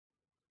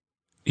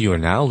You are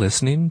now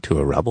listening to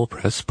a Rebel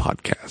Press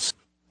podcast.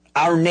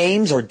 Our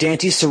names are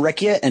Dante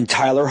Serecchia and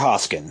Tyler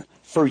Hoskin.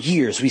 For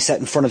years, we sat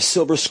in front of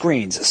silver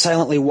screens,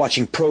 silently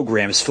watching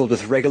programs filled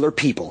with regular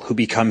people who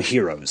become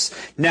heroes.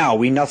 Now,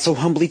 we not so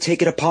humbly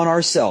take it upon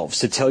ourselves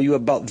to tell you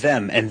about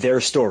them and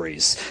their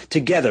stories.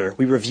 Together,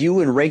 we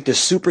review and rank the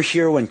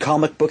superhero and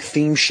comic book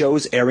themed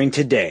shows airing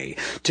today.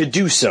 To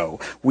do so,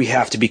 we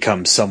have to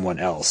become someone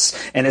else.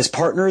 And as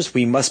partners,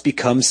 we must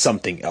become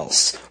something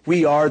else.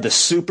 We are the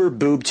Super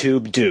Boob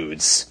Tube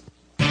Dudes.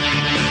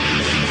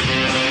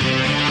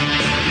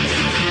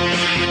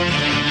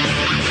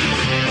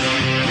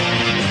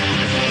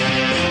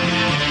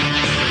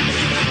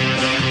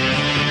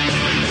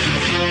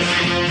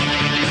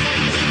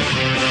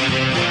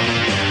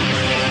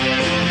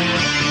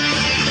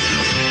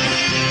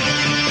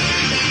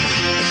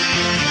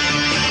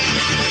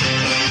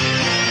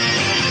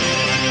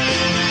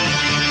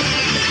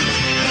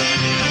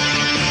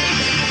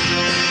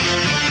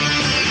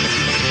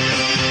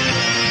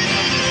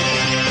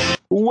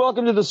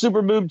 Welcome to the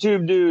Super Boob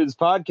Tube Dudes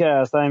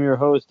podcast. I am your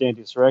host,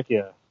 Dante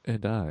Serecchia.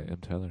 And I am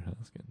Tyler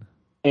Hoskin.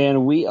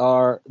 And we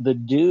are the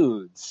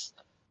Dudes.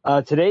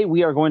 Today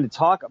we are going to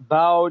talk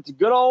about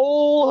good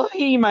old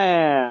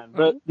He-Man.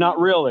 But not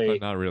really.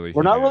 But not really.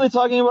 We're not really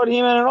talking about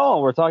He-Man at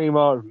all. We're talking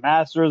about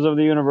Masters of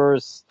the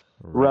Universe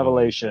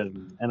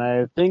Revelation. And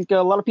I think a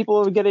lot of people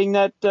are getting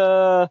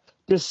that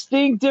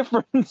distinct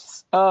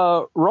difference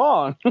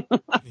wrong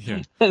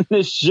in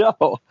this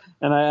show.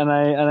 And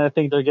I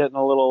think they're getting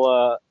a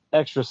little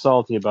extra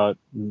salty about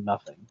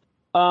nothing.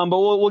 But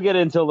we'll get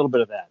into a little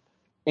bit of that.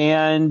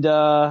 And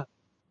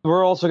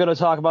we're also going to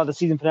talk about the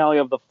season finale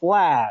of The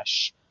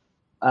Flash.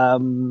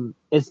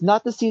 It's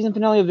not the season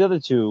finale of the other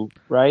two,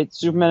 right?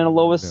 Superman and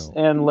Lois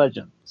and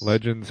Legends.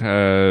 Legends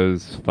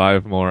has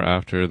 5 more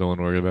after the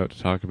one we're about to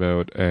talk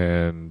about,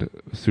 and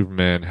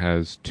Superman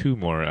has 2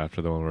 more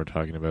after the one we're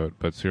talking about.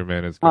 But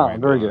Superman is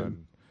going good.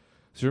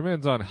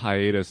 Superman's on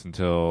hiatus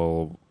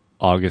until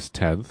August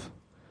 10th.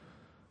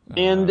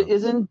 And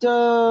isn't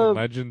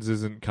Legends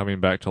isn't coming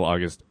back till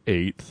August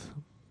 8th.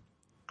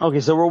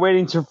 Okay, so we're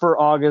waiting for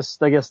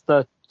August, I guess,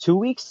 the 2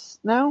 weeks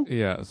now?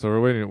 Yeah, so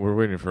we're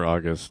waiting for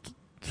August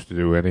to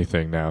do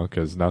anything now,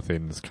 because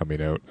nothing's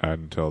coming out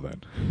until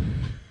then.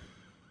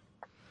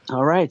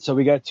 All right, so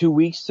we got 2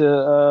 weeks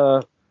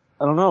to,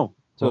 I don't know.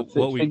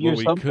 What we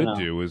could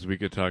do is we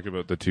could talk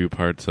about the 2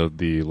 parts of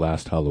the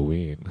last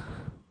Halloween.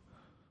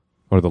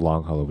 Or the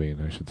long Halloween,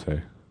 I should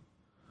say.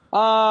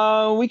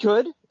 We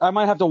could. I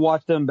might have to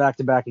watch them back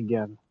to back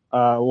again.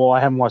 Well, I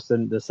haven't watched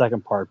the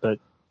second part, but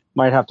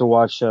might have to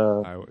watch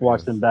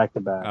them back to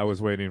back. I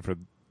was waiting for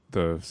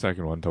the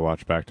second one to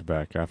watch back to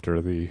back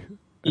after the.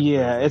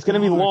 Yeah, it's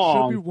gonna be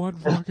long. It should be one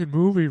fucking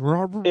movie,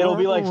 Robert. It'll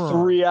be like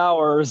 3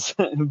 hours,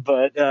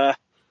 but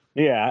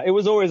yeah, it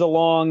was always a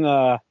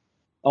long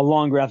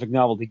graphic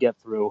novel to get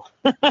through.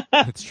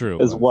 It's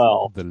true as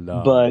well. The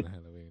long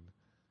Halloween.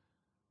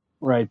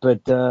 Right,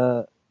 but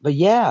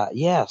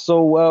yeah.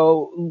 So,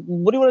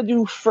 what do you want to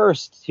do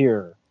first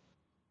here?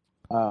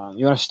 You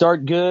want to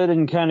start good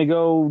and kind of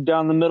go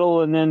down the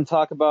middle, and then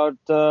talk about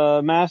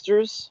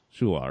Masters?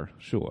 Sure.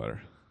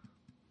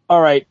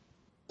 All right.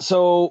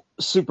 So,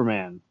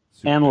 Superman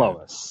and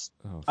Lois.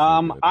 Oh,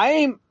 so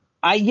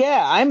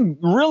I'm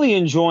really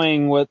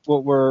enjoying what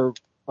we're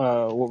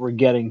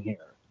getting here.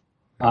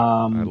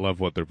 I love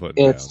what they're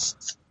putting down.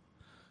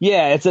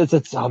 Yeah,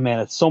 it's oh man,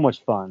 it's so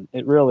much fun.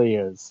 It really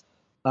is.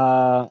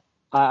 I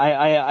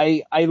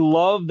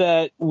love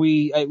that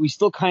we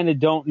still kind of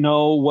don't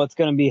know what's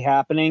going to be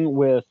happening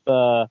with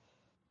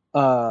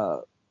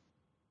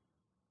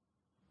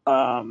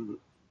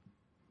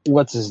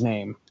what's his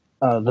name,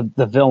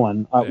 the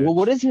villain.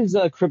 What is his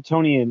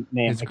Kryptonian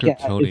name? His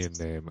Kryptonian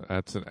name.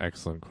 That's an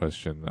excellent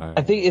question.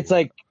 I think it's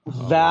like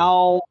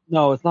Val.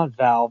 No, it's not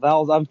Val.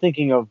 I'm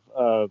thinking of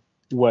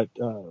what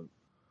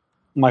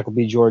Michael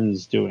B.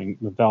 Jordan's doing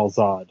with Val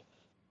Zod.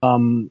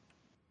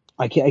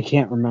 I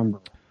can't remember.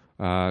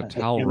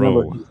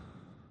 Tal-Rho.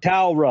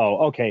 Tal-Rho.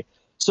 Okay.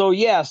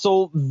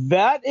 So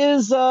that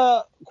is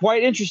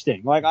quite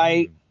interesting. Like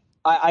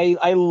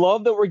I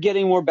love that we're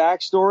getting more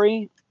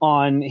backstory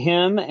on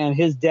him and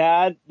his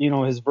dad,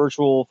 his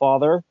virtual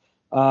father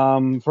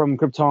from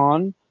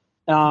Krypton.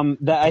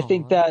 I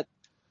think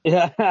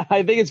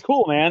it's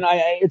cool, man.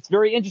 It's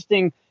very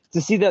interesting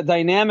to see that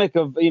dynamic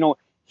of,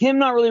 him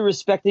not really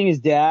respecting his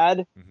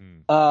dad,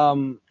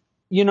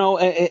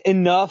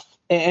 enough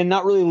and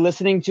not really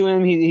listening to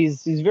him.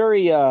 He's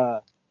very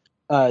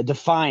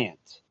defiant,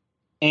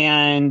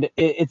 and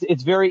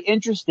it's very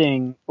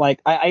interesting.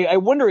 Like I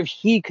wonder if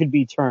he could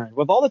be turned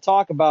with all the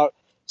talk about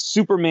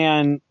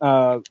Superman,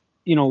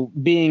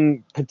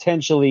 being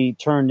potentially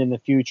turned in the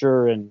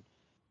future, and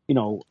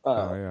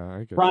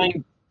I get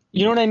trying.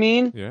 You know what I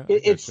mean? Yeah,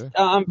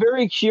 I'm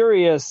very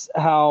curious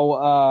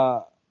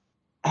how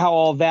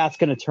all that's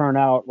going to turn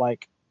out,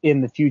 like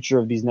in the future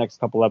of these next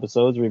couple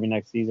episodes, or even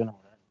next season, or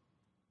whatever.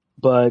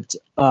 But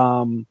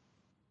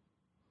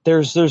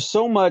there's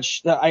so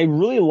much that I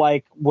really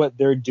like what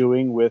they're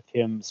doing with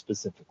him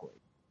specifically.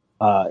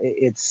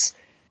 It's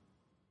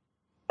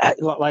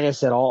like I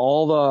said,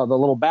 all the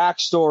little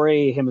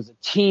backstory, him as a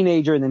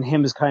teenager, and then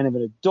him as kind of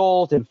an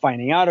adult, and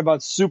finding out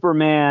about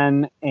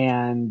Superman,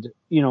 and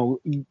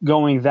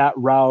going that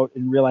route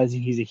and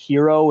realizing he's a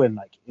hero, and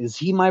like, is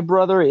he my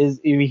brother?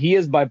 He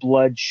is by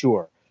blood,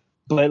 sure,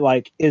 but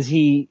like, is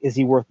he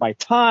worth my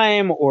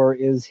time, or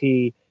is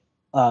he,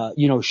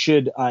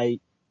 should I,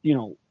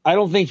 I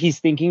don't think he's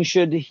thinking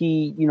should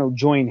he,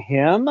 join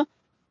him,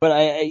 but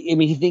I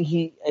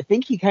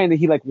think he kind of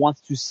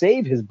wants to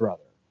save his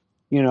brother.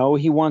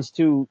 He wants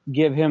to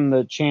give him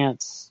the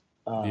chance,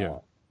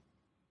 to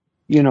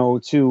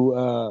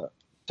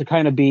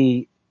kind of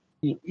be,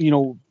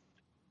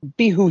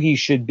 be who he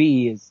should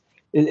be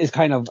is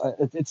kind of,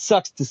 it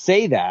sucks to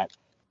say that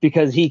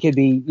because he could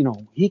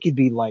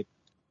be like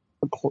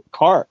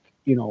Clark,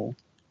 I don't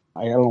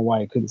know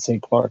why I couldn't say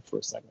Clark for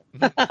a second,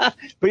 but I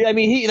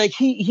mean,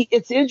 he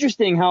it's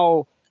interesting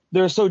how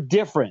they're so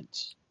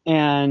different.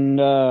 And,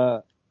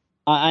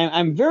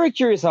 I'm very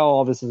curious how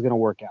all this is going to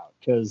work out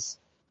because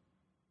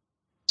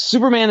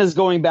Superman is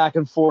going back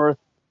and forth,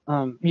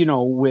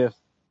 with,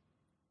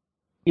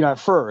 at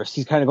first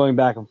he's kind of going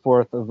back and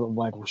forth of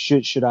like, well,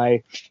 should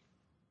I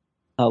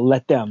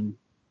let them,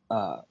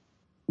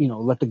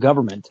 let the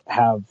government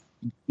have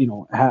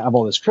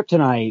all this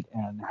kryptonite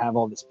and have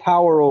all this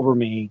power over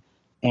me,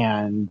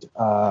 and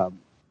I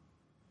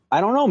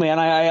don't know, man.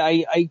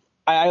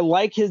 I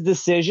like his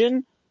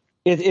decision.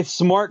 It's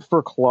smart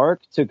for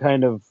Clark to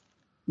kind of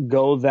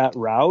go that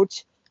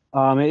route.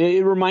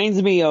 It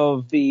reminds me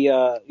of the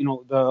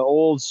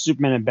old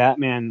Superman and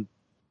Batman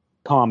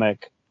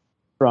comic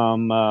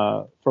from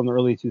the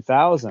early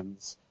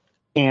 2000s,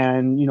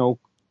 and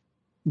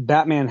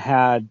Batman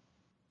had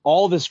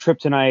all this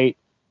kryptonite,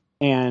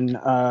 and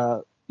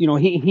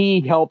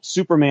he helped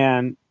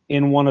Superman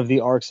in one of the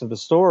arcs of the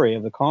story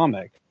of the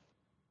comic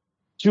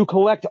to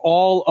collect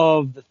all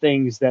of the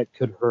things that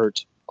could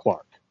hurt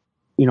Clark,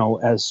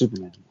 as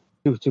Superman,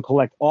 to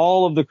collect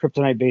all of the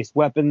kryptonite based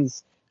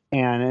weapons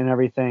and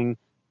everything.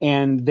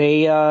 And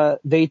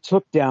they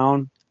took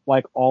down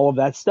like all of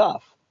that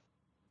stuff.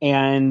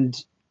 And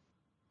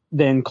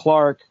then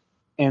Clark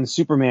and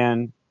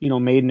Superman,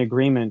 made an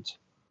agreement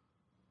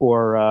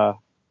for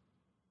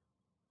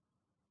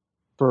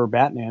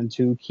Batman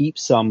to keep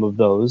some of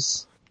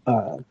those,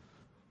 keep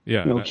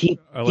some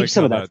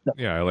of that stuff.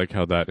 Yeah, I like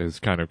how that has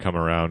kind of come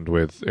around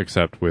with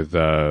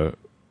Mr.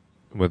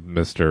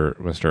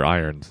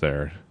 Irons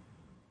there.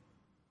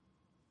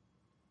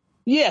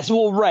 Yes,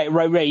 well, right.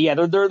 Yeah,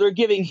 they're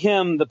giving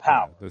him the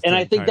power, and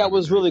I think that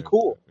was really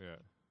cool. Yeah.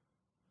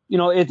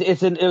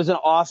 It was an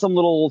awesome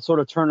little sort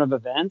of turn of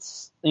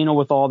events,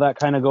 with all that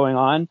kind of going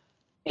on,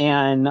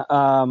 and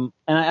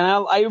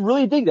I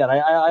really dig that.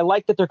 I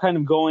like that they're kind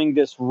of going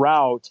this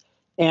route,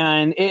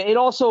 and it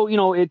also,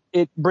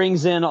 it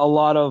brings in a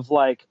lot of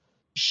like,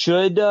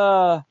 should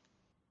will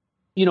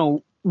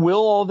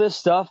all this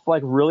stuff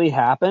like really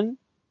happen?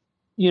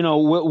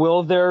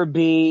 Will there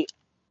be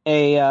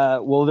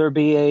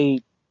an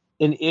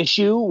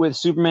issue with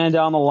Superman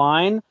down the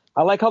line?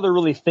 I like how they're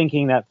really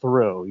thinking that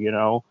through.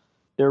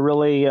 They're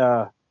really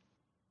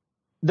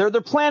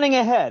they're planning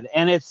ahead,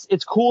 and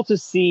it's cool to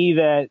see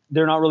that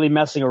they're not really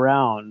messing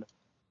around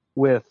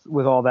with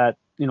all that,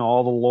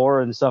 all the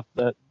lore and stuff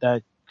that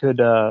could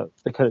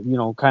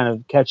kind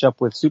of catch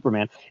up with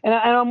Superman. And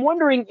I'm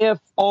wondering if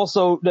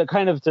also, that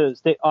kind of to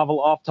stay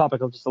off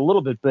topic just a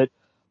little bit, but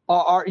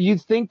are you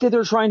think that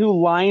they're trying to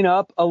line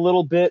up a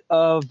little bit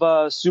of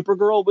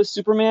Supergirl with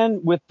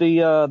Superman with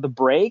the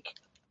break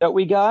that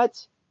we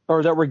got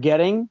or that we're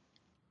getting?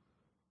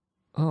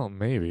 Oh,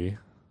 maybe.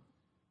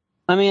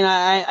 I mean,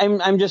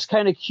 I'm just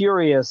kind of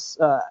curious.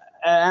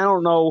 I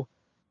don't know.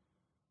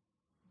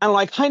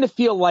 I kind of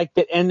feel like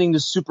that ending the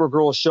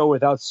Supergirl show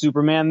without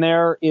Superman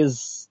there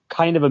is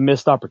kind of a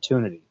missed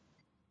opportunity.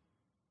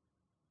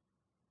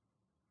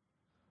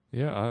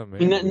 Yeah,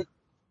 maybe.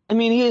 I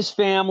mean, he is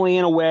family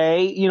in a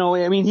way,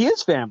 he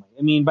is family.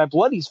 I mean, by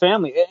blood, he's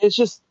family.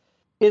 It's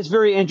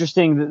very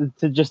interesting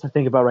to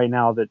think about right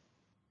now that,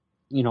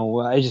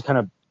 I just kind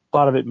of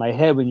thought of it in my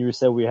head when you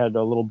said we had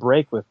a little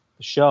break with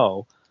the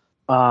show.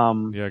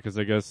 Yeah, because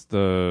I guess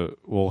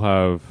we'll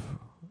have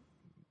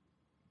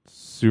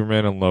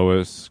Superman and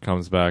Lois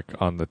comes back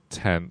on the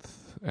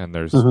 10th, and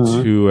there's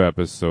 2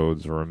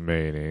 episodes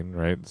remaining,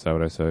 right? Is that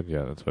what I said?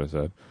 Yeah, that's what I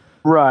said.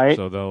 Right.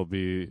 So there'll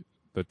be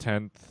the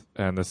 10th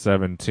and the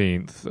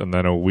 17th, and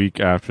then a week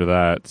after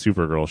that,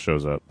 Supergirl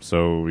shows up.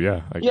 So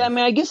yeah, I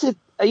guess it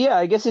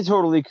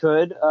totally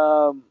could.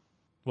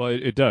 Well,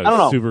 it does. I don't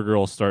know.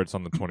 Supergirl starts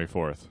on the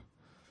 24th.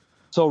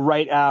 So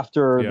right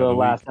after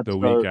last episode. The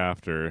week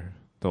after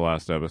the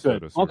last episode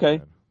Good. of Superman.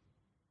 Okay.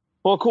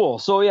 Well, cool.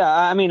 So yeah,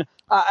 I mean,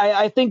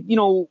 I think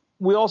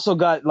we also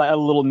got like a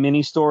little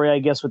mini story, I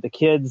guess, with the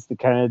kids, the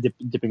kind of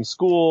dipping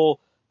school,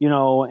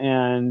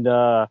 and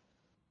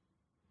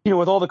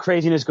with all the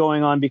craziness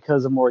going on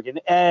because of Morgan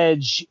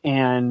Edge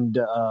and,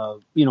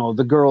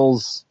 the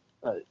girl's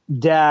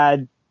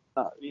dad,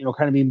 kind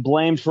of being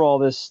blamed for all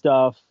this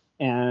stuff.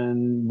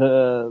 And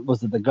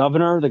the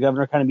governor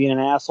kind of being an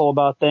asshole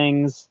about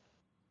things.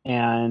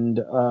 And,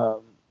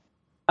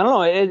 I I don't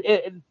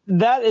know.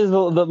 That is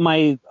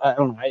my. I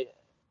don't know. I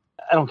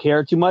don't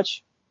care too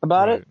much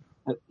about Right.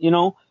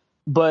 it,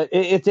 but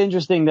it's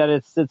interesting that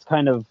it's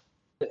kind of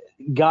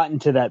gotten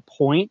to that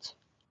point,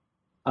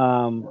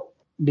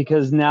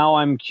 because now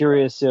I'm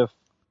curious if,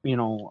 I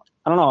don't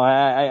know.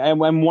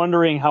 I'm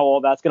wondering how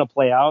all that's going to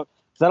play out,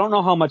 because I don't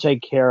know how much I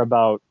care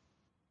about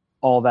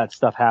all that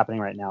stuff happening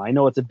right now. I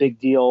know it's a big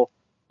deal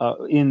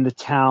in the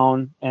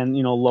town, and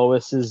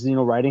Lois is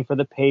writing for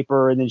the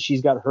paper, and then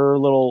she's got her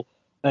little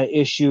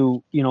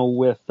issue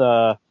with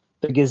the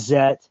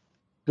Gazette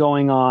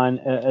going on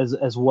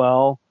as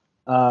well.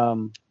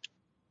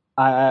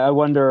 I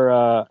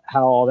wonder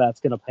how all that's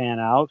going to pan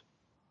out,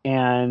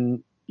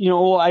 and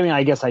I mean,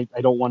 I guess I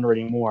don't wonder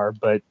anymore,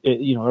 but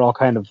it all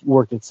kind of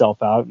worked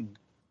itself out, and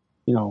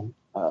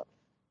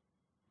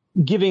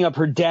giving up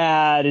her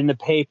dad in the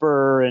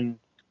paper, and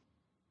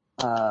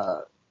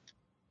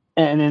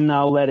then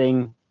now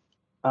letting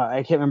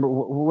I can't remember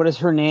what is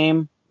her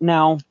name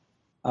now.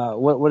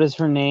 What is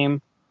her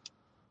name?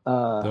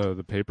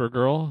 The paper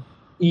girl.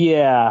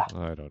 Yeah,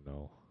 I don't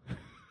know.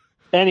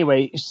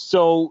 Anyway,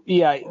 so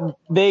yeah,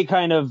 they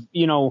kind of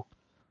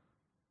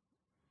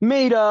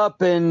made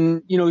up,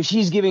 and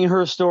she's giving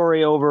her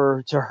story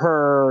over to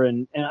her,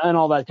 and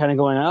all that kind of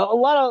going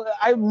on.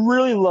 I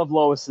really love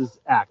Lois's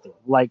acting.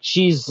 Like,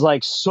 she's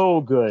like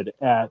so good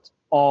at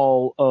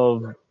all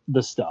of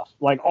the stuff,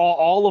 like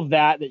all of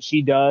that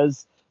she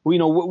does.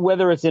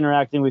 Whether it's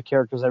interacting with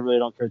characters I really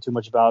don't care too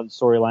much about,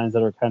 storylines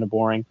that are kind of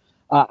boring.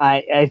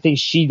 I think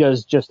she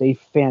does just a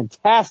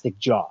fantastic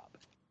job,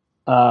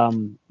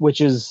 which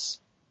is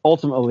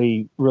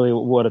ultimately really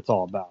what it's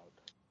all about.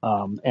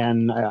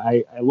 And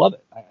I love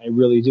it. I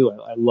really do.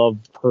 I love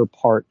her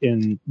part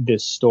in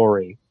this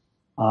story.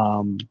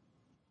 But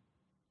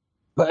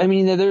I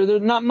mean, there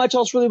not much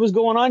else really was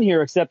going on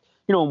here, except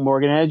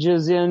Morgan Edge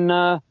is in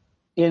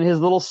his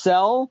little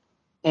cell,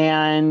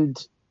 and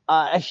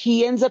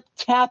he ends up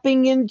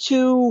tapping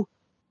into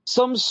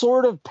some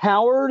sort of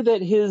power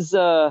that his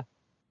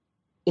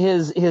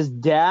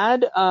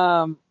dad,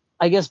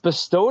 I guess,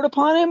 bestowed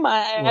upon him.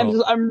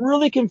 I'm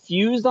really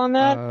confused on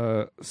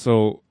that.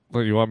 So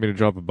you want me to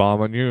drop a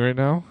bomb on you right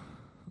now?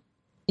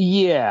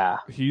 Yeah.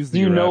 He's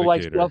the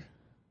Eradicator.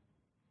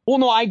 Well,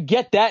 no, I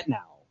get that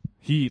now.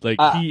 He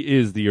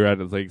is the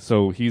Eradicator.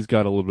 So he's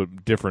got a little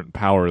bit different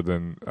power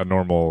than a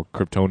normal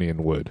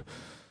Kryptonian would.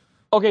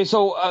 Okay,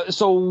 so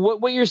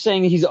what you're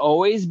saying, he's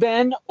always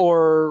been,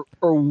 or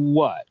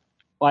what?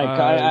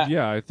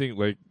 I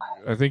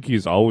think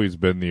he's always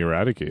been the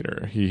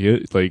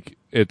Eradicator.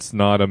 It's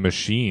not a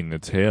machine;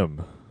 it's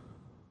him.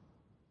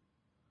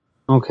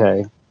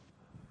 Okay.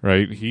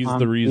 Right? He's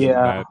the reason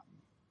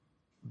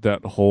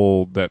that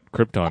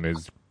Krypton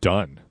is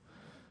done.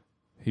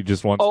 He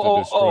just wants to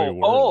destroy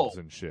worlds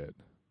and shit.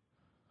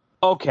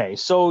 Okay,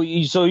 so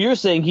you're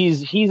saying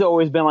he's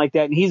always been like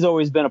that, and he's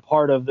always been a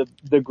part of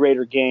the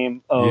greater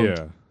game of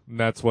And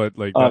that's what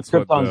the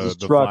destruction.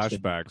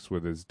 flashbacks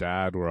with his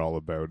dad were all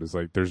about. Is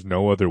like, there's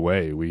no other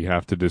way. We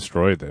have to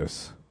destroy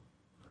this.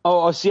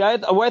 Oh, see, I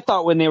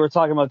thought when they were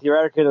talking about the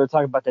Eradicator, they were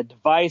talking about the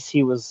device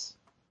he was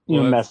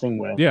messing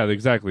with. Yeah,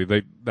 exactly.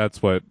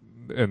 That's what,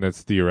 and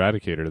it's the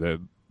Eradicator that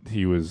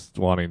he was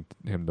wanting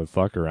him to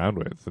fuck around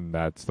with, and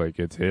that's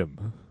it's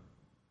him.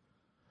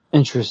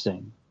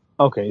 Interesting.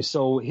 Okay,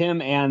 so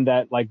him and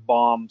that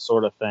bomb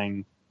sort of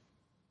thing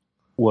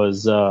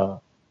was the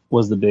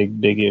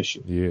big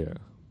issue. Yeah.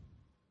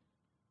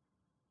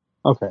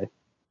 Okay.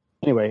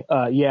 Anyway,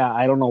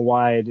 I don't know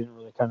why I didn't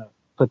really kind of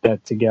put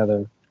that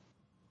together,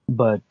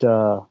 but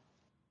I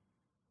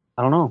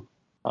don't know.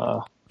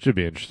 Should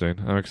be interesting.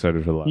 I'm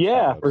excited for the last.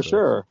 Yeah, for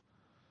sure.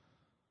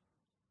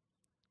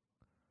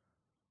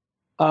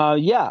 I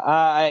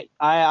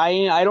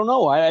don't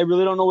know. I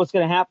really don't know what's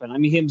going to happen. I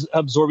mean, him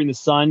absorbing the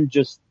sun,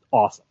 just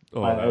awesome.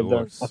 Oh, I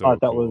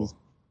thought that was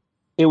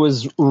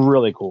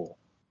really cool.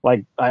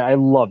 Like, I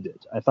loved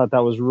it. I thought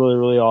that was really,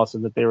 really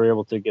awesome that they were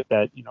able to get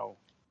that,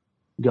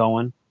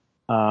 going,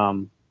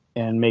 and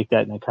make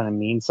that kind of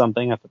mean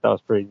something. I thought that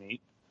was pretty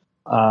neat.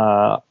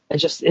 It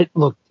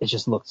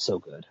just looked so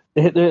good.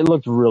 It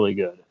looked really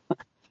good.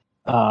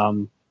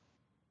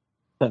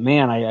 But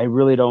man, I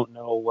really don't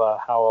know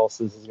how else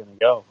this is going to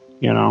go.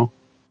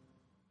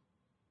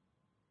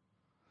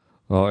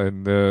 Well,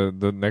 and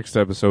the next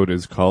episode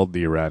is called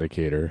The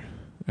Eradicator,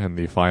 and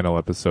the final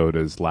episode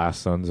is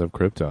Last Sons of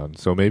Krypton.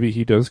 So maybe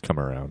he does come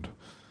around.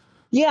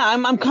 Yeah,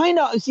 I'm kind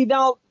of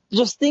now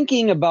just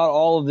thinking about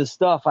all of this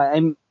stuff.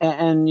 I'm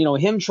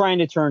him trying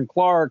to turn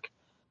Clark,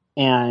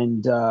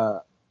 and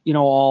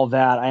all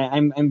that.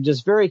 I'm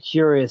just very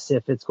curious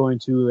if it's going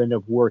to end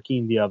up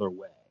working the other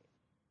way.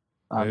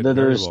 It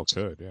very well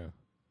could, yeah.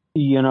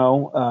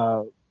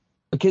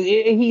 Because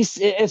he's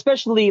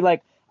especially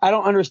I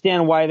don't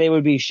understand why they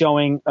would be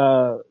showing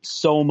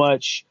so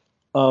much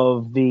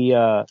of the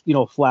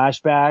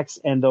flashbacks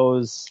and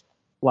those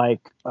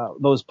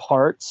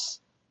parts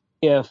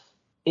if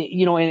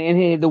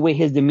and the way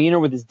his demeanor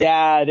with his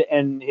dad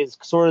and his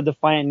sort of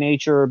defiant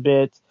nature a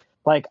bit.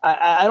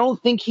 I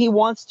don't think he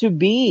wants to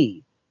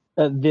be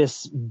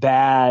this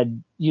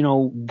bad,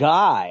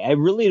 guy. I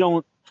really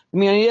don't. I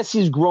mean, I guess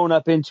he's grown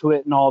up into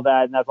it and all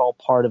that, and that's all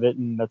part of it,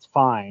 and that's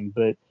fine.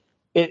 But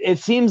it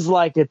seems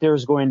like that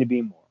there's going to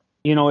be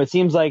more. It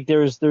seems like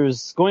there's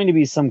going to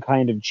be some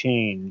kind of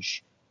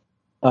change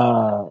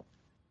for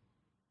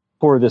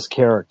this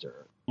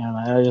character, and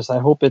I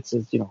hope it's I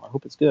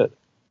hope it's good.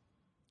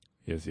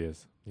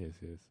 Yes.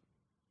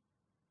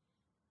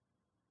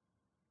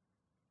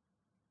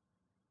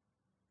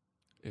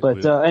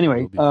 But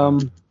anyway,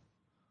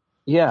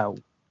 yeah.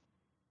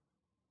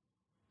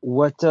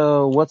 What's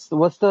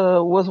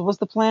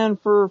the plan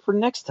for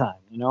next time?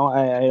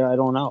 I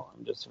don't know.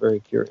 I'm just very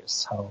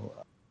curious how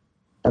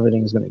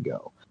everything's going to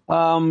go.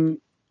 All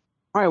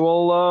right.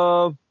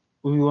 Well,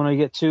 we want to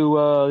get to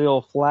the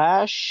old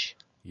Flash.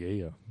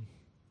 Yeah.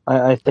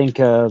 I think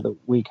that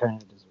we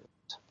kind of deserve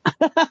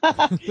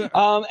it.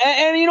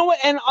 And you know what?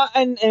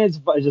 And it's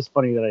just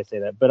funny that I say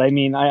that, but I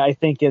mean, I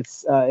think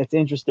it's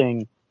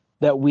interesting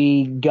that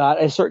we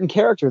got a certain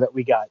character that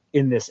we got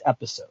in this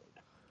episode.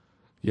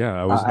 Yeah,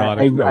 I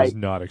was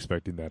not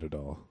expecting that at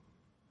all.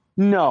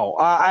 No,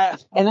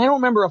 and I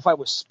don't remember if I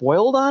was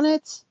spoiled on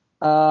it.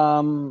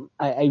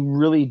 I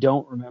really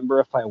don't remember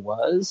if I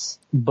was,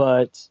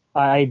 but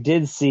I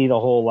did see the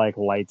whole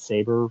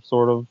lightsaber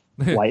sort of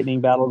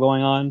lightning battle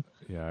going on.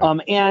 Yeah.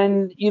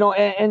 And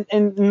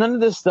and none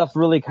of this stuff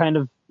really kind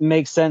of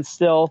makes sense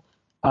still.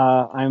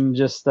 I'm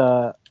just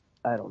I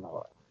don't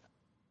know.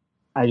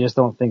 I just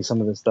don't think some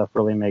of this stuff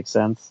really makes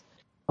sense.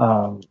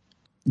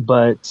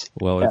 But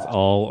it's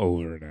all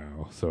over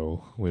now,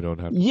 so we don't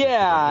have to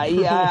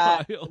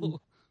yeah.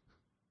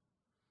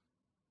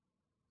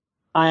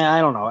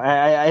 I don't know.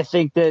 I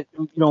think that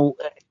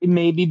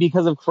maybe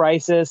because of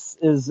Crisis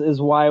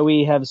is why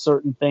we have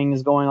certain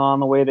things going on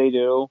the way they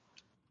do.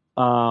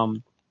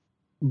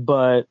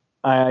 But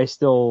I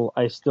still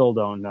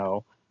don't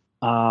know.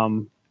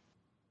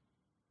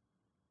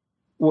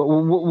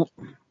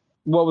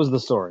 What was the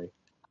story?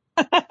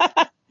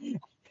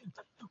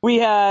 We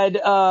had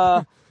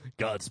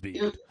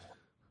Godspeed.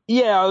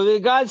 Yeah, the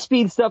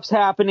Godspeed stuff's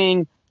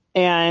happening,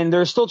 and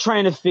they're still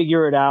trying to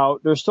figure it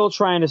out. They're still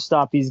trying to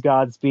stop these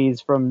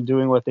Godspeeds from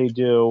doing what they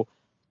do,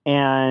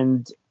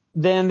 and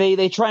then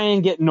they try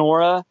and get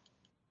Nora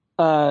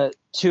they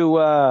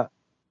try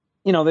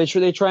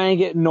and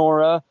get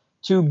Nora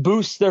to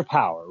boost their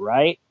power,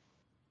 right?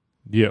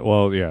 Yeah,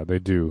 well, yeah, they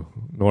do.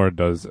 Nora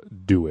does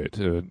do it,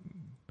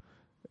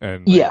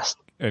 and yes,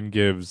 and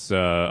gives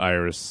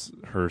Iris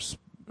her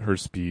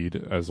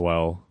speed as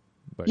well.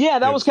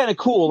 That was kind of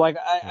cool.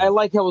 I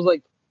like how it was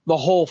the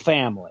whole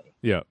family.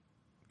 Yeah,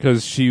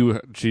 because she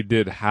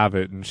did have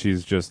it, and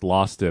she's just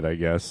lost it, I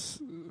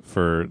guess.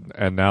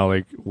 And now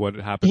what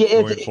happens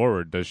going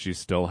forward? Does she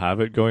still have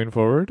it going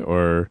forward,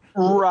 or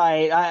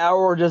right?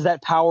 Or does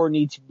that power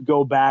need to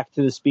go back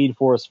to the Speed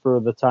Force for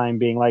the time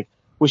being?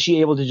 Was she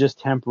able to just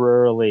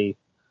temporarily,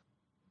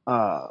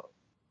 I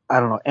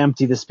don't know,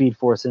 empty the Speed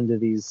Force into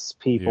these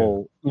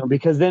people? Yeah.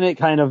 Because then it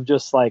kind of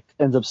just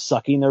ends up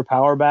sucking their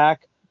power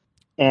back.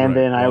 And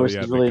then Iris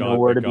is really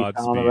nowhere to be found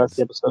on the rest of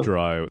the episode.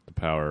 Dry with the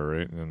power,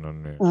 right?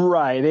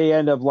 Right. They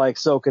end up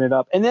soaking it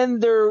up, and then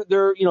they're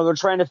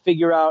trying to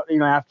figure out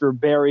after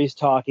Barry's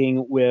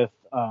talking with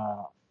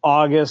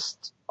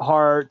August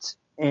Hart,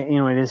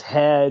 in his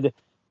head,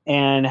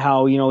 and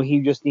how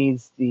he just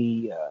needs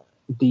the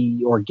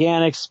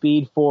organic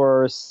Speed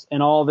Force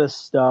and all this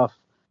stuff.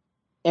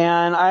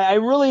 And I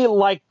really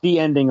liked the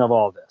ending of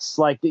all this,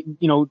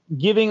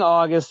 giving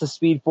August the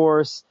Speed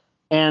Force,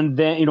 and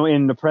then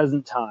in the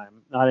present time.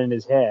 Not in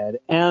his head,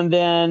 and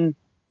then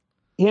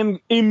him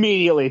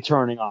immediately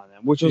turning on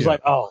them, which was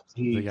oh,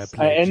 geez.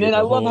 And then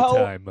I love how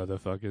time,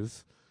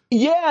 motherfuckers.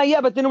 Yeah,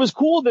 but then it was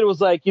cool that it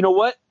was you know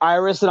what,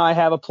 Iris and I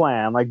have a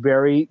plan.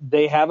 Barry,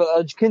 they have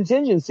a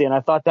contingency, and I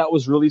thought that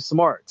was really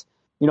smart.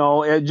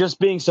 Just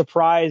being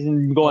surprised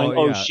and going,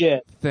 oh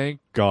shit. Thank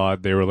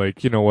God they were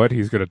you know what,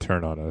 he's gonna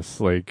turn on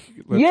us. We're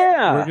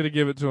gonna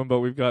give it to him,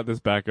 but we've got this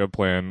backup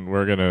plan.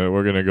 We're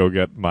gonna go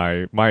get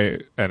my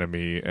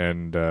enemy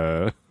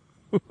and.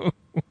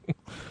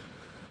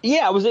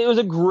 Yeah, it was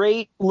a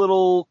great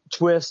little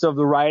twist of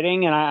the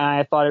writing, and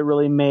I thought it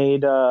really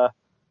made I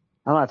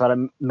thought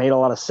it made a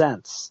lot of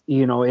sense. They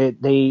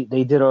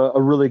did a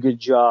really good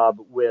job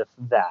with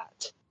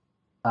that.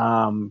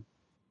 And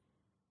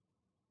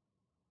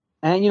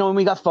when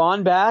we got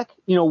Thawne back,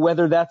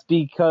 whether that's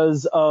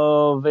because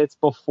of it's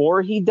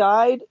before he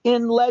died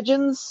in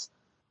Legends,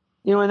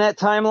 in that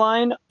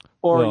timeline,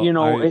 or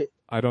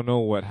I don't know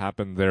what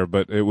happened there,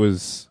 but it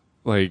was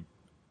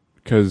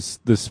because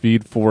the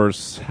Speed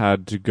Force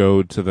had to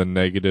go to the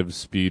negative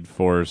Speed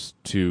Force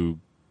to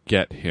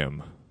get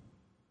him.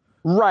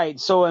 Right.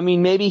 So,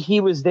 maybe he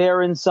was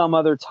there in some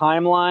other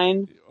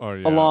timeline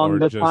along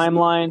the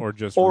timeline. Or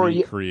just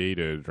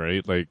recreated,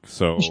 right?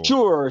 So.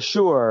 Sure.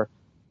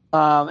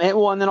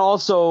 And then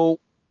also,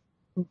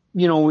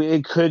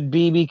 it could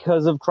be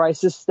because of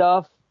Crisis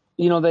stuff,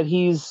 that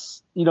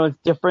he's, it's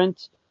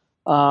different.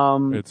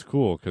 It's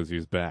cool because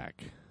he's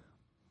back.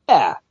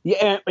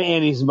 Yeah,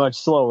 and he's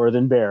much slower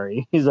than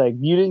Barry. He's like,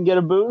 you didn't get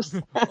a boost?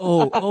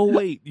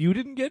 Wait, you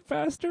didn't get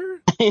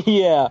faster?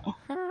 Yeah.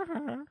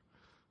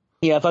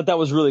 Yeah, I thought that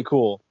was really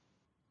cool.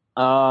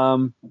 A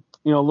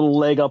little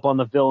leg up on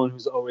the villain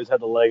who's always had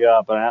the leg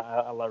up, and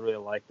I really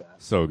like that.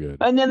 So good.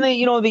 And then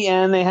they, at the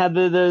end they had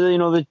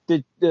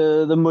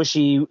the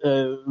mushy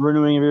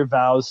renewing of your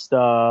vows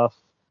stuff,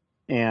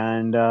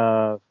 and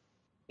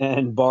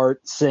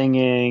Bart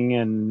singing,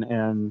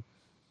 and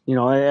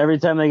every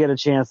time they get a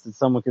chance that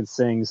someone could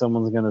sing,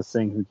 someone's gonna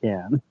sing who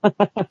can.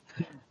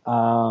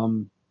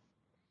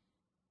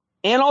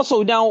 And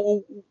also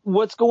now,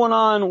 what's going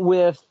on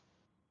with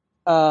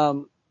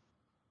God,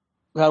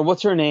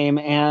 what's her name?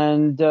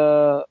 And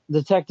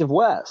Detective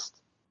West,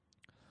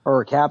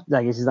 or Captain.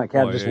 I guess he's not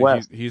Captain, just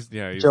West. He's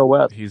Joe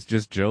West. He's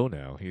just Joe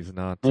now. He's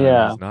not.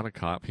 Yeah. He's not a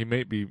cop. He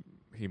might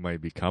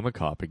become a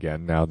cop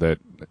again now that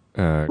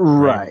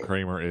Right.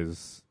 Kramer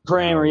is.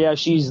 Kramer, yeah,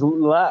 she's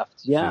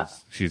left. Yeah,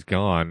 she's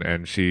gone,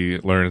 and she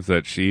learns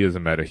that she is a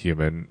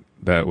metahuman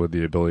that with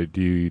the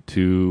ability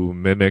to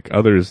mimic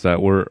others that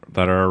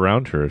are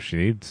around her if she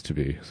needs to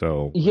be.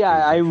 So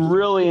yeah, I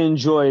really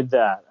enjoyed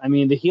that. I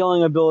mean, the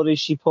healing ability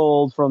she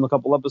pulled from a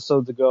couple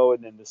episodes ago,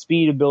 and then the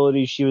speed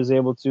ability she was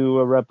able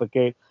to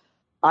replicate.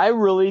 I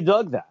really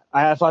dug that.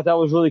 I thought that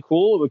was really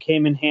cool. It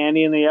came in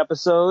handy in the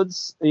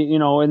episodes,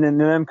 and then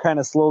them kind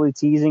of slowly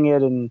teasing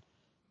it, and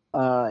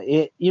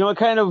it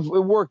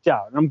worked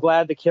out. And I'm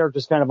glad the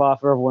character's kind of off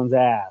everyone's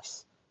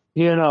ass,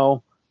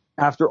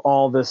 after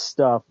all this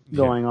stuff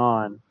going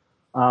on.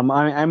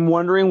 I'm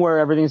wondering where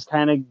everything's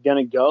kind of going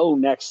to go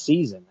next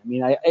season. I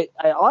mean, I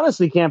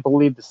honestly can't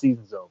believe the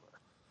season's over.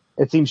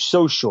 It seems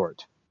so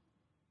short.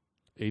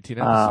 18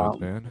 episodes,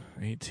 man.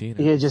 18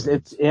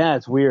 episodes.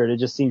 It's weird. It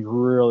just seems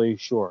really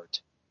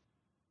short.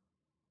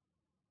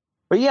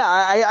 But yeah,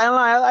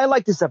 I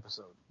like this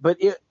episode. But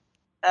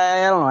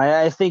I don't know.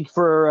 I think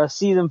for a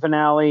season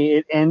finale,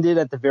 it ended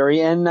at the very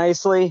end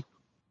nicely,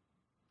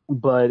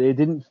 but it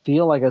didn't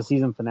feel like a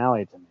season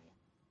finale to me.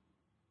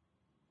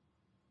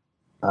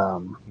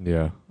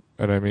 Yeah,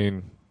 and I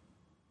mean,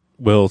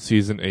 will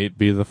season 8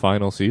 be the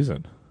final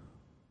season?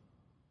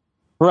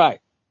 Right.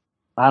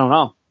 I don't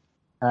know.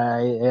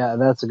 Yeah,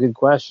 that's a good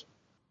question.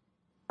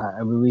 I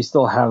mean, we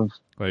still have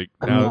now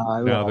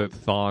that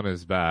Thawne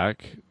is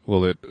back,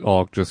 will it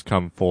all just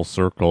come full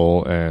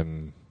circle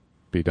and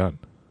be done?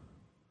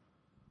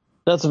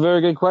 That's a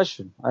very good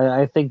question.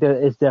 I think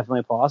that it's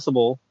definitely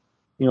possible.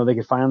 They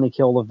could finally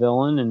kill the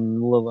villain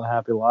and live a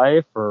happy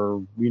life,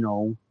 or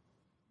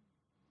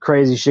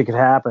crazy shit could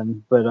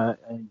happen. But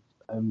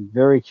I'm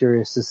very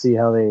curious to see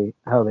how they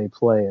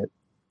play it.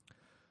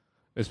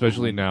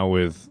 Especially now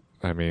with,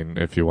 I mean,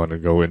 if you want to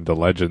go into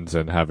Legends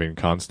and having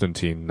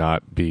Constantine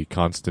not be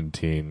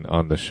Constantine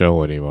on the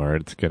show anymore,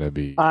 it's going to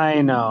be...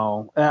 I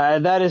know.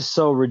 That is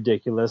so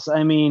ridiculous.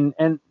 I mean,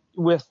 and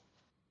with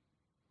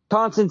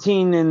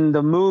Constantine in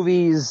the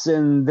movies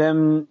and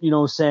them,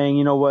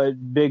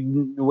 saying, big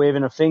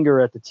waving a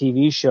finger at the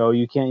TV show,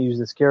 you can't use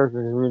this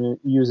character because we're going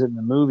to use it in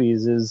the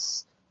movies,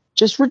 is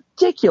just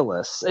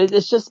ridiculous. It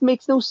just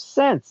makes no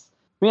sense.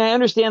 I mean, I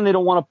understand they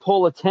don't want to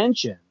pull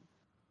attention,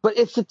 but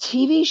it's a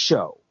TV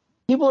show.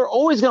 People are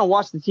always going to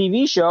watch the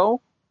TV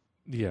show.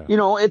 Yeah.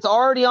 It's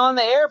already on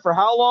the air for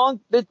how long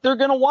that they're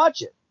going to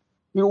watch it.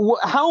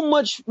 How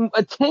much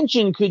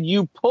attention could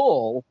you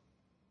pull,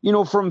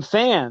 from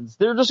fans?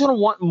 They're just going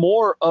to want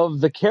more of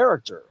the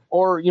character,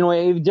 or,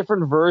 a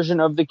different version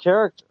of the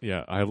character.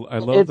 Yeah. I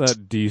love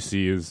that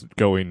DC is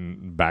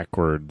going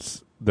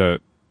backwards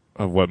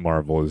of what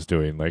Marvel is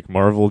doing. Like,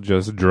 Marvel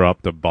just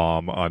dropped a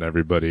bomb on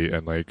everybody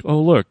and like, oh,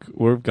 look,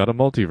 we've got a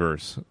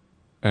multiverse.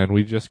 And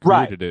we just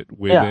created it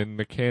within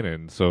the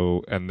canon.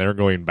 So, and they're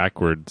going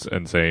backwards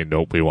and saying,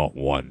 nope, we want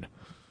one.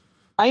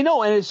 I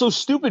know, and it's so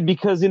stupid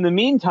because in the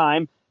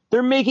meantime,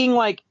 they're making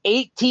like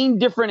 18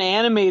 different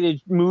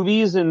animated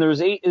movies, and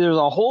there's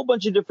a whole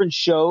bunch of different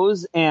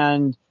shows,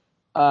 and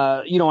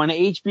on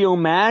HBO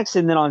Max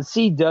and then on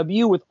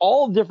CW with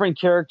all different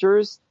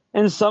characters,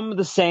 and some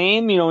the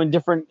same, in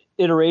different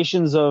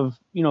iterations of,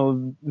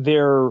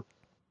 their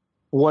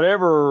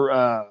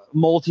whatever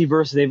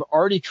multiverse they've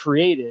already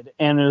created,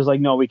 and there's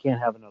like, no, we can't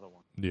have another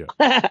one.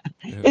 Yeah.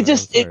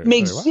 It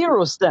makes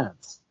zero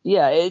sense.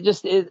 Yeah,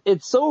 it's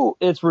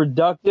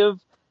reductive,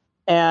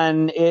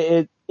 and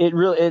it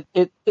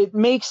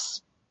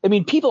makes, I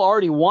mean, people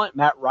already want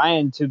Matt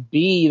Ryan to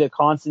be the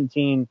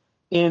Constantine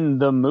in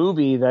the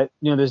movie that,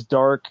 this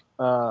dark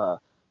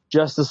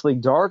Justice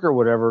League Dark or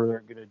whatever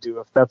they're going to do,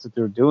 if that's what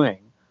they're doing.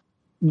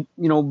 And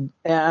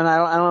I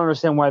don't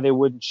understand why they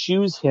wouldn't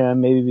choose him.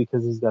 Maybe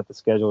because he's got the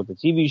schedule with the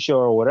TV show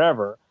or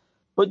whatever.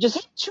 But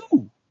just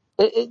two,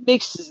 it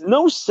makes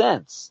no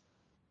sense.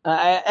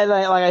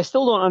 I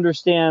still don't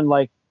understand.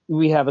 Like,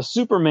 we have a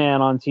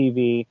Superman on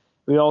TV.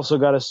 We also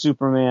got a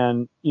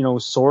Superman,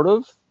 sort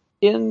of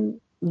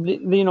in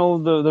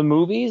the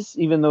movies,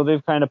 even though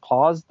they've kind of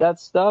paused that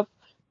stuff.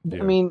 Yeah.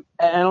 I mean,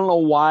 I don't know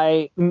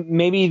why.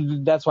 Maybe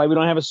that's why we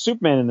don't have a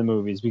Superman in the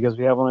movies, because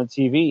we have one on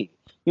TV.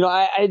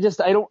 I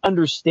don't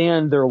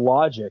understand their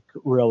logic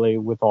really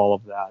with all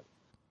of that.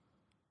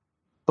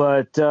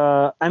 But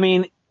I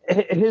mean,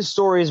 his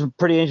story is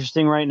pretty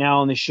interesting right now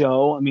on the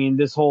show. I mean,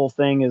 this whole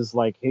thing is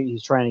like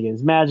he's trying to get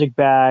his magic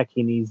back.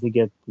 He needs to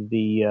get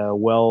the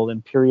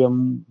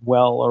Imperium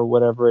well or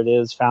whatever it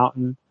is,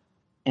 fountain,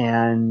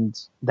 and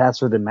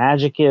that's where the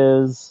magic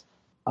is.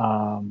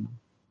 And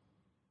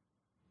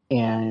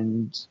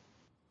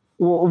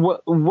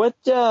what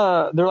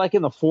they're like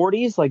in the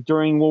 40s, like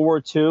during World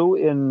War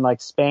II in like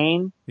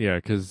Spain. Yeah,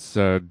 because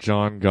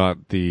John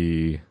got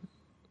the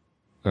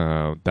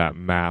that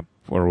map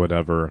or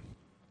whatever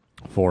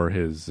for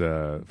his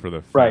for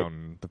the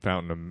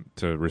fountain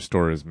to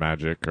restore his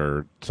magic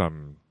or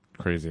some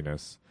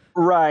craziness.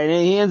 Right,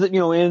 and he ends up,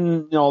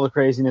 in all the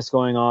craziness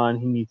going on,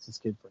 he meets this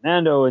kid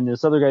Fernando, and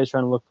this other guy's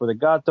trying to look for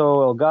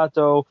El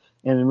Gato,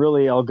 and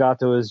really El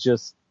Gato is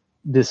just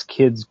this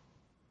kid's,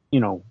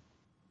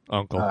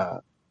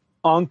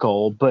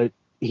 uncle, but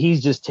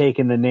he's just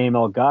taken the name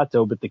El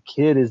Gato, but the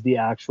kid is the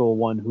actual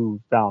one who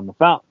found the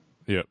fountain.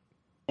 Yep.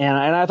 And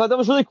I thought that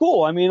was really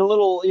cool. I mean, a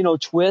little,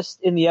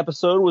 twist in the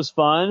episode was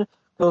fun.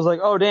 I was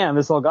like, oh damn,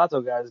 this El Gato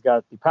guy's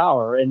got the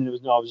power, and it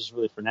was just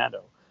really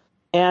Fernando.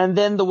 And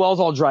then the well's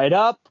all dried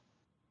up.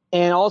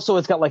 And also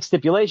it's got like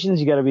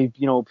stipulations. You got to be,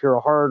 pure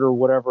of heart or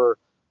whatever,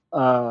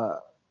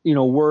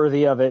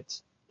 worthy of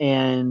it.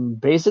 And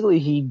basically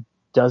he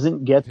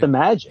doesn't get the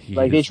magic.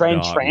 Like they try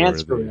and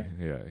transfer it.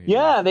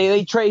 Yeah.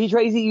 He tries,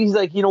 he's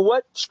like, you know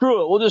what?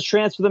 Screw it. We'll just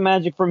transfer the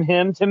magic from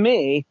him to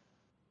me.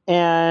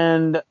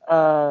 And,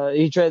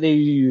 they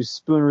use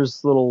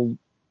Spooner's little,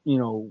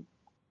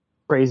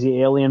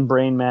 crazy alien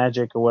brain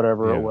magic or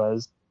whatever it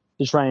was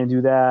to try and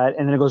do that.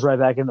 And then it goes right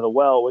back into the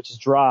well, which is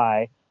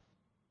dry.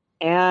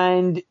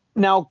 And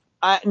now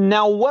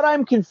what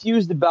I'm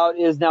confused about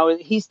is now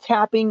he's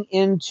tapping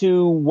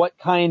into what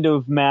kind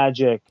of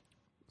magic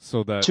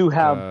so that to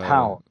have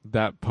power.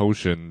 That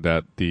potion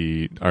that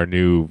our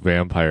new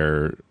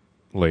vampire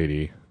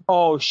lady.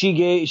 Oh, she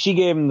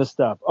gave him the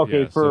stuff.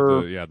 Okay,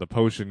 the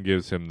potion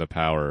gives him the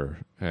power,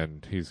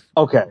 and he's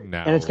now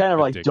and it's kind of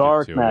like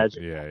dark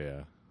magic.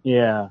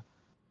 Yeah.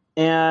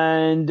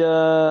 And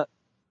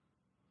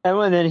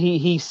then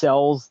he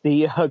sells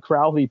the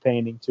Crowley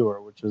painting to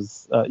her, which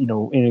was,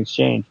 in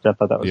exchange. I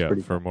thought that was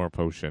pretty for more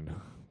potion.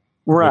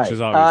 Right. Which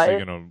is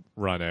obviously going to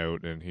run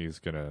out, and he's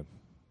going to...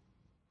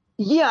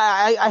 Yeah,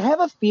 I have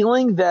a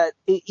feeling that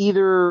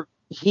either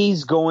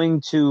he's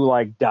going to,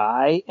 like,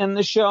 die in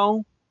the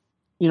show,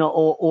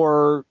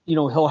 or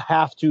he'll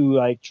have to,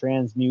 like,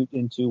 transmute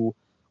into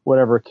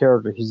whatever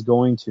character he's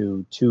going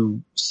to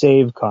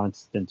save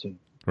Constantine.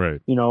 Right.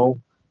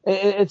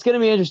 It's going to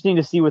be interesting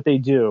to see what they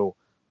do.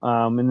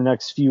 In the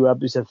next few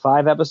episodes, you said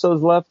 5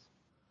 episodes left.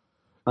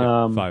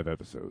 5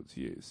 episodes,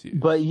 yes.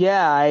 But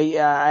yeah,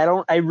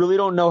 I really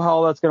don't know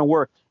how that's going to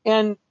work.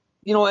 And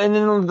and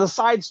then the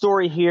side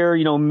story here,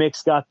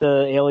 Mick's got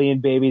the alien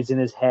babies in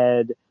his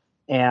head,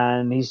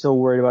 and he's so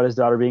worried about his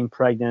daughter being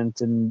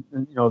pregnant, and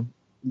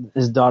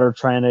his daughter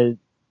trying to,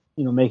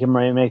 make him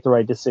make the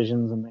right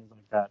decisions and things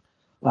like that.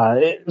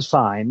 It was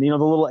fine. The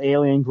little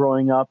alien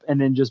growing up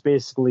and then just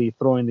basically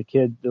throwing the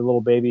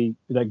little baby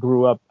that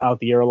grew up out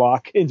the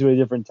airlock into a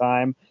different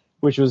time,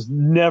 which was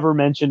never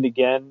mentioned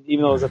again,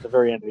 even though it was at the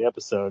very end of the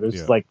episode. It was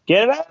just like,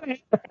 get it out of here.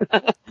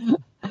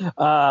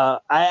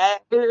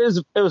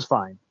 It was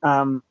fine.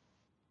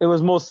 It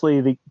was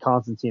mostly the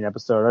Constantine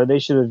episode. They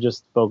should have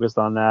just focused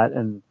on that,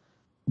 and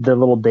the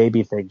little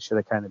baby thing should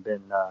have kind of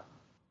been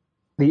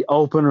the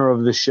opener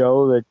of the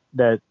show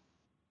that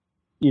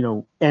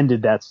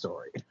ended that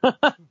story.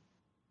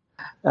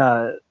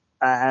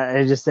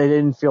 I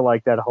didn't feel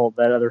like that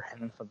other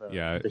half of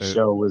the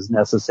show was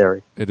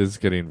necessary. It is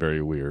getting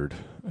very weird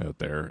out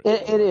there.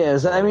 It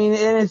is. I mean,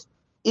 and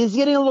it's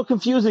getting a little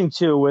confusing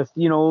too with,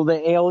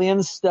 the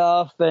alien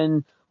stuff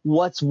and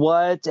what's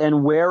what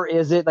and where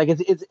is it. Like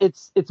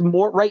it's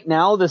more right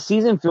now. The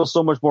season feels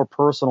so much more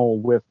personal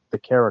with the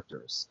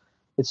characters.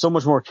 It's so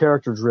much more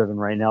character driven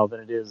right now than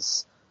it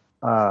is,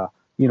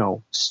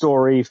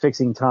 story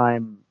fixing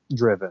time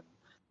driven,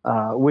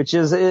 which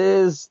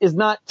is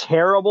not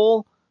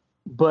terrible,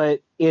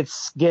 but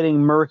it's getting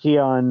murky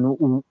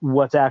on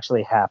what's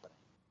actually happening.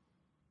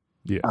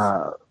 Yes,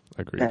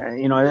 agreed.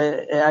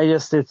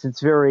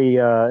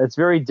 It's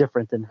very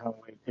different than how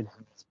it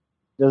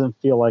doesn't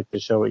feel like the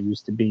show it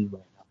used to be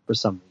right now for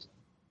some reason.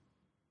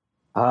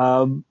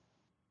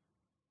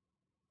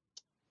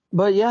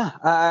 But yeah,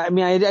 I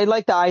mean, I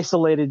like the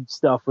isolated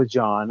stuff with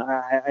John.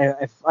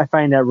 I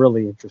find that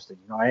really interesting.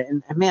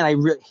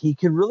 He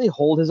could really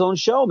hold his own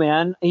show,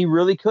 man. He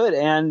really could.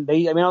 And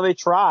they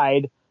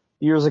tried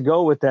years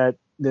ago with the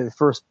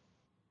first,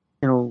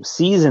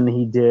 season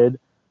he did,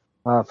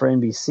 for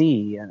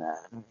NBC. And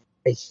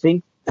I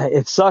think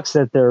it sucks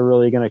that they're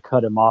really going to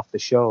cut him off the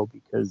show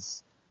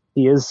because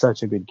he is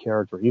such a good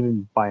character,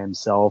 even by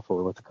himself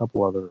or with a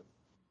couple other,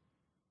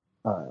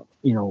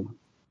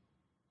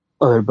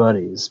 other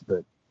buddies,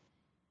 but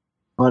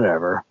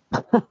whatever.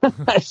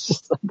 It's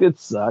just like, it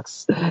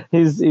sucks.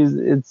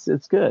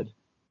 It's good.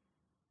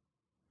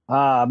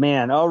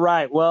 Man. All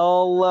right.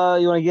 Well,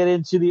 you want to get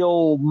into the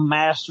old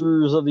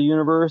Masters of the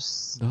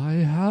Universe? I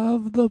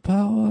have the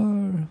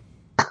power.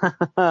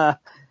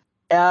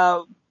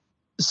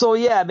 So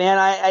yeah, man,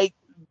 I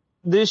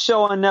this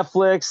show on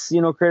Netflix,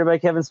 created by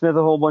Kevin Smith,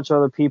 a whole bunch of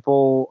other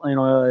people, at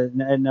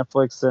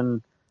Netflix,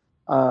 and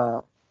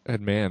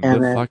And man, and the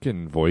then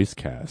fucking voice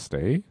cast,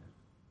 eh?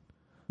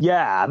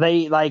 yeah,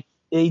 they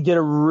did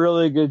a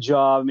really good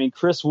job. I mean,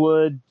 Chris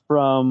Wood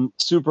from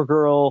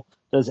Supergirl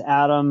does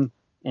Adam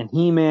and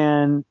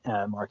He-Man.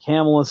 Mark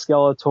Hamill is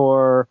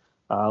Skeletor.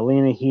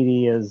 Lena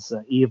Headey is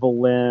Evil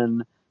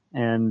Lynn,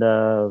 and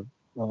oh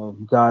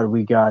God,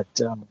 we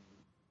got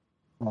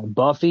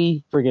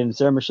Buffy. Friggin'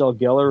 Sarah Michelle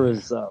Gellar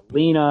is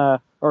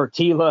Lena or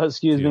Tila,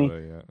 excuse me.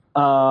 Tila,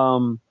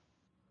 yeah.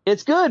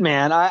 It's good,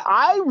 man.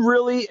 I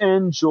really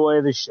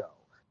enjoy the show.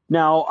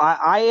 Now,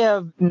 I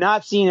have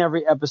not seen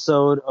every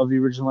episode of the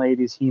original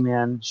 80s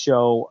He-Man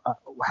show.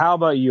 How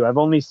about you? I've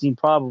only seen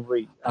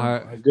probably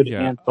a good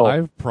handful.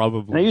 I've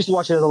probably. And I used to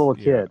watch it as a little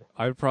kid.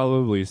 I've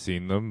probably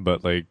seen them,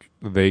 but like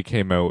they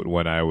came out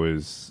when I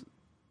was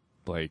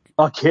like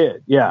a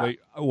kid. Yeah. Like,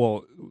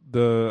 well,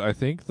 I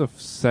think the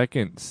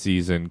second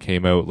season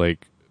came out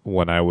like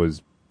when I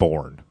was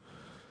born.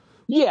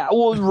 Yeah,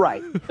 well,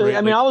 right. Right,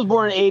 I mean, I was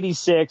born in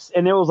 86,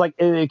 and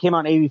it came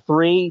out in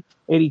 83,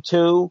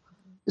 82.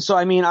 So,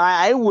 I mean,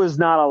 I was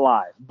not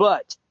alive,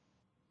 but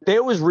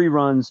there was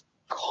reruns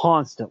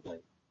constantly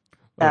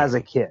as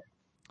a kid.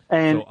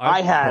 And So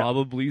I had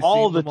probably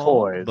all seen the them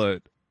toys.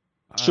 But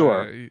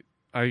Sure.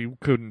 I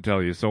couldn't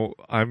tell you. So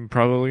I'm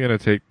probably going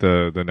to take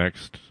the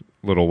next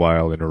little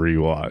while and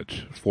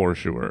rewatch for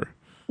sure.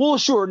 Well,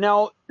 sure.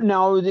 Now,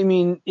 I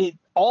mean,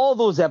 all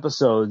those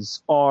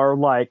episodes are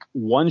like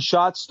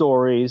one-shot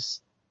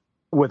stories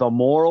with a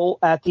moral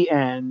at the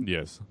end.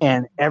 Yes.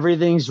 And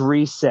everything's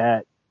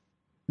reset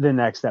the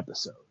next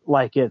episode.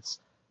 Like it's,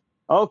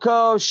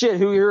 oh shit,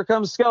 here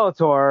comes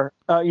Skeletor,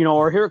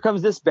 or here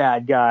comes this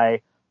bad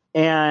guy,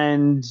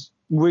 and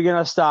we're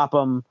gonna stop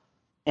him,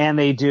 and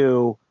they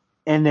do,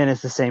 and then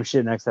it's the same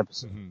shit next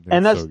episode.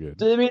 And that's so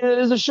good. I mean, it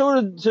is a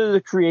show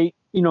to create,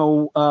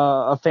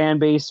 a fan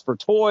base for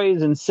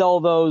toys and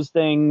sell those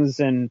things,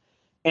 and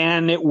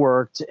it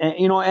worked,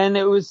 and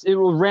it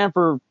ran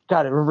for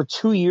over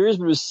 2 years,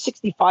 but it was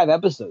 65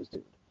 episodes,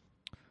 dude.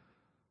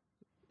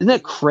 Isn't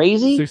that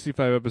crazy?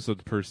 65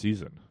 episodes per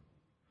season.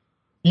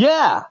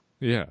 Yeah.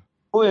 Yeah.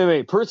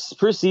 Wait. Per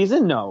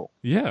season? No.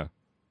 Yeah.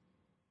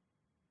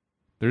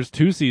 There's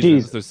 2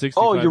 seasons. Jeez. There's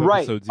 65 Oh, you're right.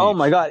 episodes Oh each.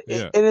 my God.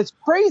 Yeah. And it's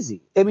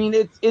crazy. I mean,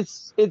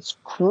 it's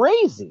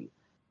crazy.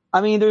 I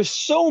mean, there's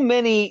so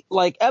many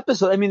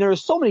episodes. I mean,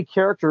 there's so many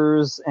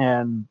characters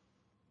and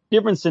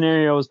different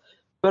scenarios.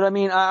 But I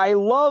mean, I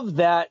love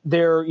that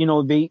they're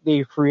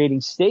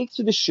creating stakes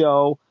to the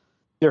show.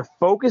 They're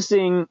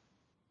focusing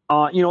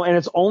and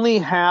it's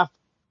only 5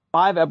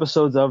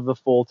 episodes of the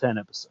full 10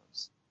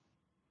 episodes.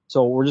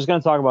 So we're just going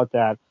to talk about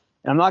that.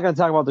 And I'm not going to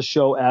talk about the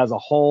show as a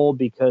whole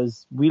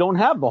because we don't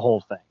have the whole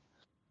thing.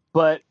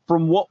 But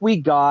from what we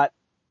got,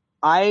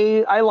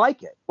 I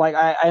like it.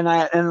 And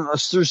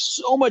there's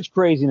so much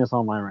craziness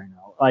online right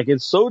now. Like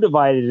it's so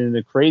divided in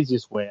the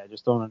craziest way. I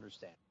just don't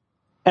understand.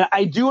 And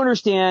I do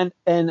understand.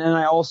 And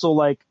I also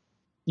to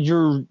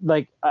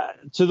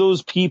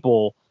those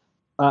people,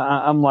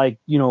 I'm like,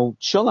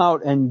 chill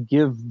out and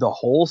give the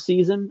whole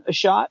season a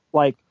shot.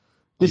 Like,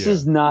 this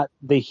is not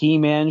the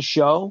He-Man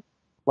show.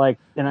 Like,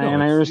 I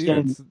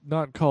understand. It's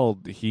not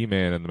called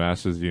He-Man and the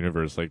Masters of the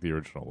Universe like the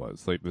original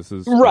was. Like, this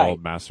is Right.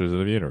 called Masters of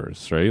the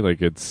Universe, right?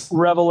 Like, it's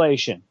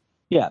Revelation.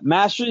 Yeah,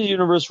 Masters of the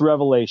Universe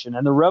Revelation.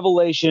 And the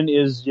revelation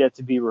is yet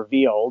to be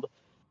revealed.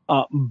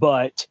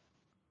 But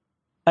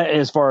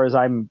as far as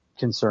I'm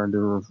concerned,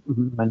 or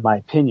in my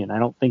opinion, I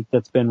don't think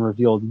that's been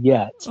revealed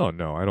yet. Oh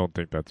no, I don't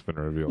think that's been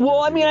revealed.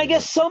 Well, I mean, I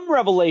guess some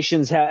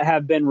revelations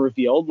have been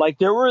revealed. Like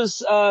there was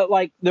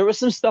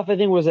some stuff. I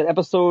think was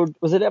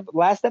it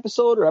last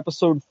episode or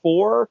episode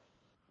 4?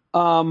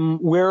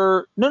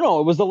 Where no,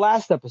 it was the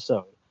last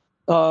episode.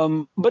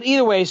 But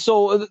either way,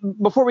 so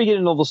before we get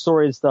into the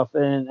story and stuff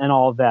and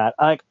all of that,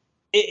 like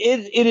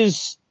it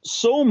is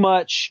so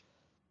much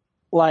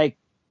like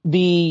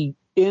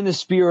in the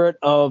spirit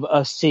of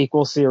a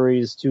sequel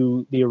series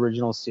to the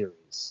original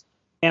series.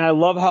 And I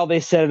love how they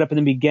set it up in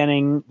the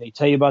beginning. They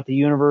tell you about the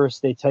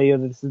universe. They tell you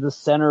this is the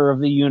center of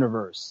the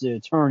universe,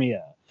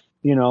 Eternia,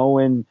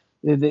 and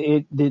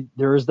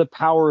there is the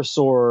power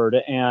sword,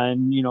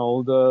 and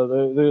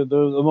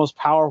the most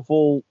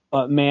powerful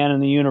man in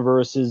the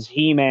universe is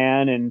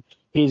He-Man, and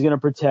he's going to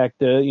protect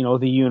the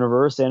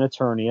universe and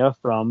Eternia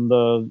from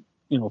the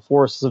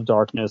forces of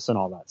darkness and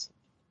all that stuff.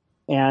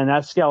 And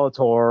that's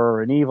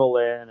Skeletor and Evil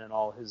Lynn and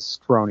all his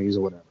cronies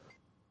or whatever.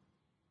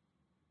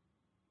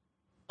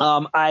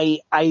 I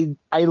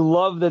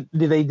love that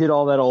they did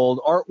all that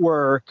old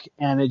artwork,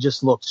 and it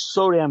just looked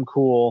so damn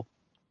cool.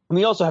 And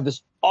we also have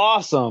this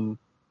awesome,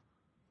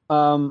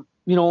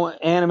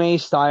 anime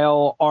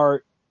style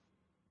art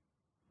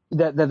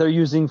that they're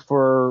using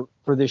for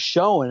this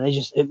show, and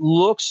it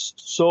looks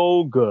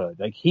so good.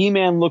 Like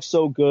He-Man looks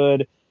so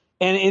good.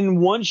 And in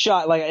one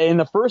shot, like in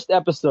the first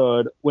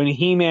episode, when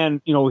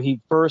He-Man, he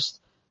first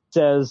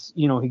says,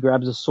 he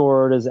grabs a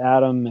sword as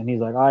Adam, and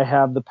he's like, I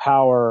have the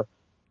power.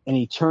 and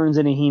he turns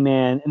into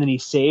He-Man, and then he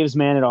saves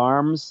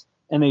Man-at-Arms,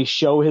 and they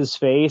show his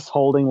face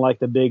holding like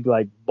the big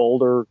like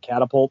boulder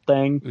catapult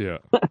thing. Yeah.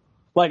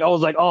 Like I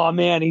was like, oh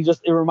man, it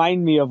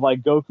reminded me of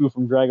like Goku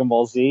from Dragon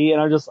Ball Z, and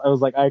I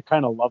was like, I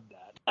kind of love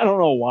that. I don't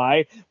know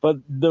why, but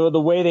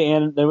the way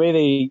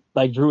they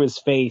like drew his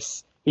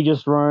face, he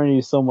just reminded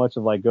me so much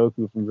of like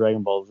Goku from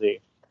Dragon Ball Z.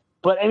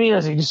 But I mean,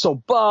 he's just so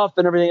buff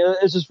and everything.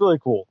 It's just really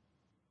cool.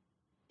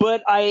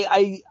 But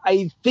I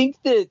think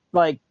that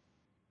like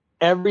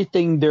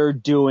everything they're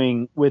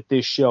doing with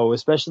this show,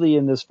 especially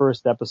in this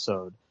first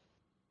episode,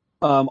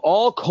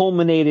 all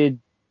culminated,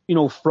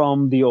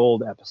 from the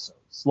old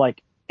episodes.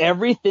 Like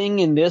everything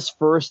in this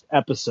first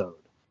episode,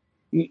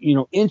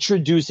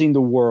 introducing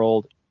the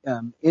world,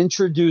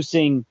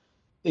 introducing,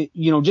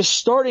 just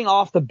starting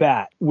off the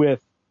bat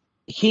with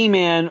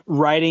He-Man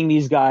riding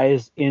these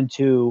guys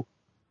into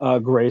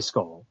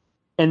Grayskull,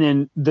 and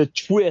then the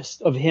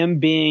twist of him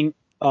being,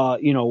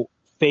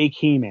 fake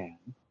He-Man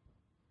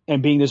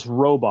and being this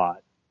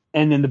robot,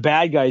 and then the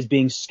bad guys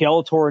being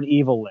Skeletor and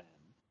Evil Lyn,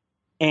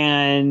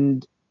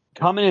 and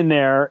coming in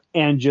there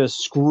and just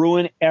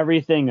screwing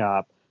everything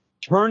up,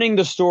 turning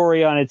the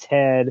story on its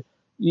head.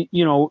 He's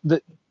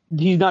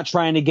not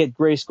trying to get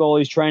Grayskull,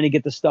 he's trying to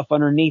get the stuff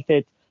underneath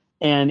it,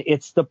 and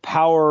it's the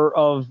power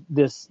of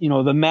this,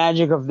 the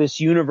magic of this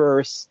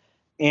universe,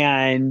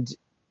 and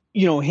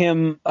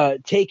him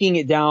taking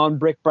it down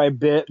brick by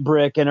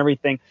brick and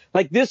everything.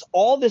 Like this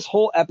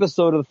whole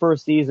episode of the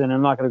first season,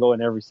 I'm not going to go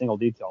into every single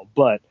detail,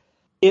 but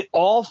it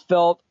all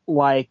felt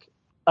like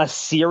a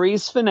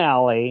series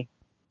finale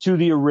to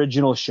the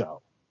original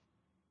show.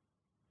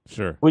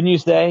 Sure. Wouldn't you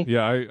say?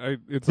 Yeah,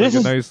 it's like a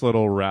nice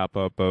little wrap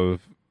up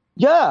of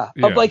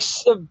of like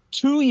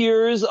 2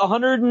 years,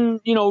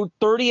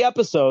 130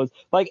 episodes.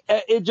 Like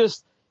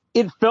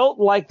it felt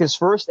like this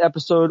first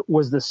episode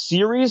was the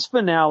series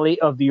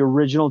finale of the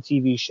original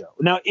TV show.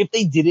 Now, if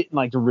they did it in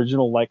like the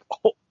original, like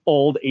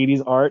old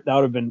 80s art, that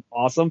would have been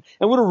awesome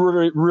and would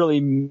have really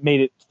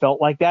made it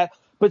felt like that.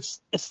 But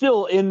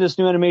still, in this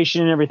new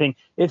animation and everything,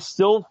 it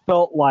still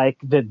felt like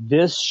that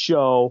this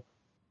show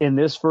in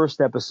this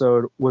first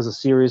episode was a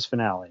series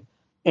finale.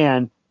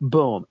 And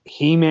boom,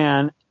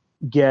 He-Man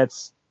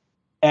gets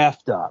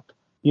effed up.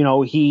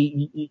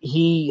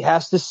 He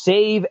has to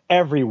save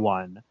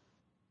everyone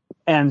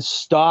and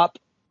stop,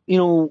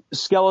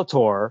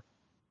 Skeletor,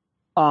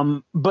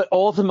 but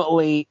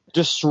ultimately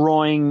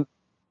destroying,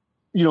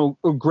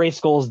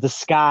 Grayskull's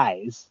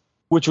disguise,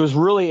 which was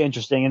really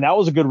interesting. And that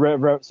was a good,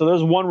 so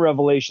there's one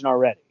revelation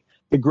already.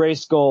 The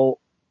Grayskull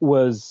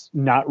that's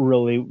not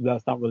really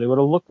what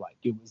it looked like.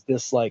 It was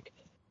this like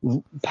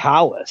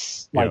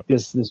palace, like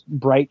this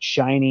bright,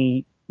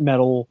 shiny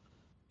metal,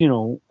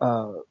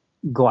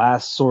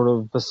 glass sort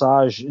of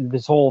visage,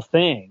 this whole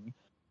thing.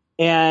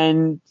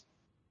 And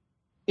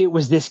it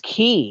was this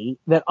key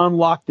that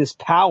unlocked this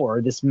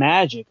power, this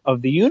magic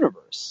of the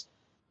universe.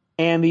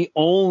 And the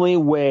only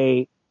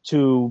way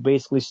to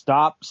basically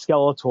stop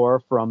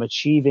Skeletor from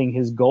achieving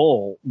his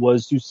goal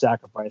was to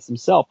sacrifice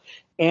himself.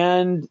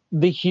 And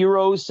the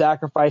hero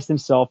sacrificed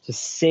himself to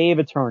save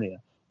Eternia,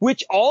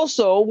 which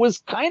also was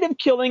kind of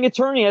killing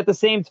Eternia at the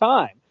same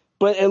time.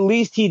 But at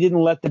least he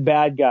didn't let the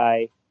bad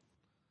guy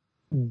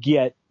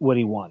get what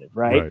he wanted,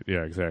 right? Right,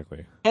 yeah,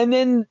 exactly. And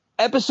then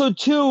episode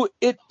 2,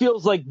 it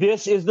feels like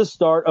this is the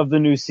start of the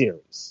new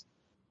series.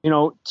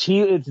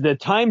 It's the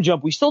time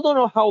jump. We still don't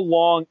know how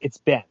long it's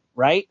been,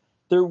 right?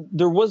 There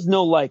was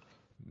no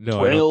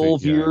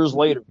 12 years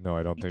later. No,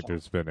 I don't think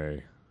there's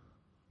been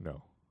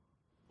no.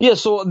 Yeah,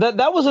 so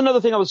that was another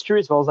thing I was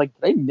curious about. I was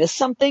like, did I miss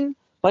something?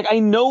 Like, I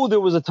know there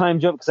was a time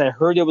jump because I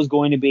heard it was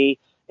going to be,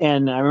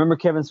 and I remember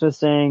Kevin Smith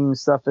saying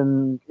stuff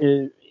in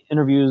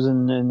interviews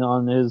and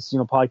on his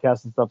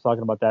podcast and stuff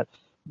talking about that.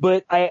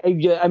 But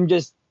I'm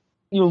just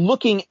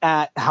looking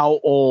at how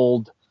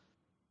old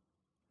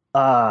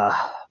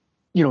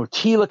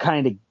Teela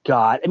kind of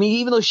got. I mean,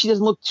 even though she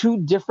doesn't look too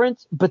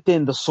different, but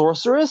then the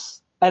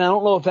sorceress, and I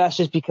don't know if that's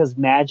just because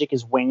magic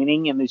is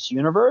waning in this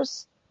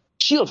universe,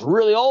 she looks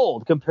really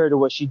old compared to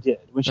what she did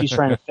when she's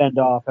trying to fend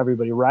off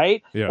everybody,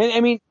 right? Yeah. And I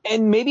mean,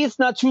 and maybe it's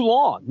not too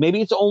long. Maybe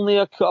it's only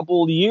a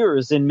couple of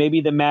years, and maybe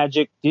the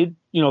magic did,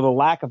 the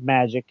lack of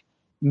magic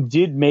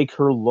did make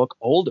her look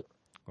older.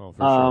 Oh,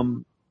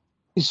 for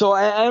sure. So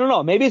I don't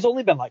know. Maybe it's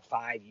only been like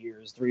 5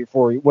 years, 3 or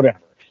 4, whatever.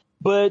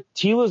 But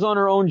Teela's on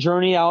her own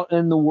journey out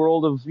in the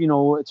world of,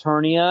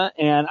 Eternia.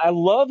 And I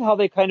love how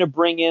they kind of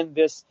bring in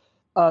this,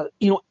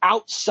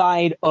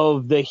 outside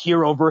of the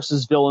hero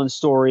versus villain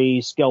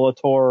story,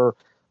 Skeletor,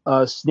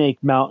 Snake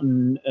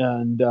Mountain,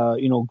 and,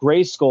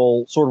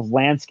 Grayskull sort of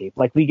landscape.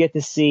 Like we get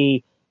to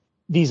see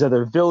these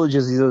other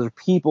villages, these other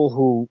people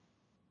who,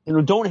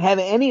 don't have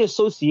any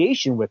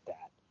association with that.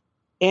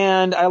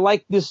 And I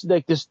like this,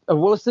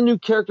 what's the new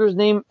character's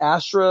name?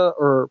 Astra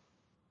or,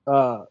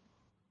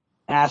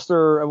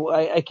 Aster,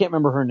 I can't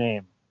remember her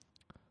name.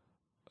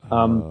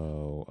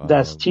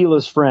 That's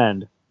Teela's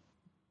friend.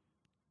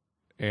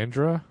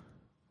 Andra?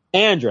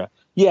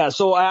 Yeah,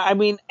 so I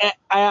mean,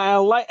 I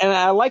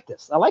like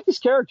this. I like this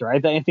character. I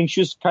think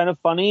she's kind of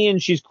funny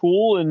and she's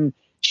cool, and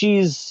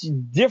she's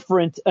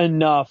different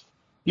enough,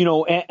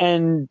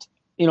 and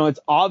it's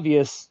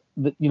obvious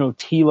that,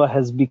 Tila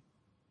has become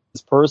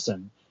this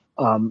person,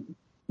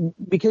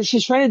 because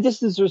she's trying to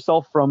distance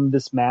herself from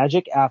this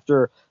magic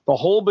after the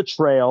whole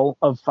betrayal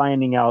of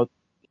finding out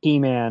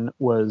He-Man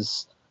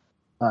was,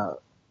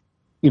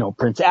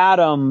 Prince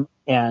Adam,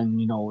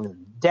 and,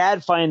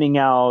 Dad finding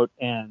out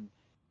and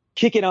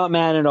kicking out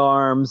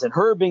Man-at-Arms, and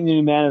her being the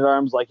new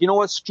Man-at-Arms, like, you know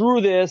what,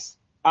 screw this.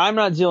 I'm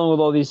not dealing with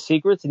all these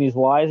secrets and these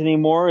lies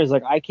anymore. Is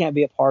like, I can't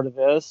be a part of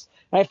this.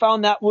 And I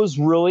found that was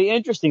really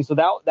interesting. So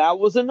that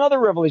was another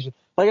revelation.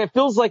 Like, it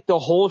feels like the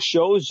whole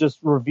show is just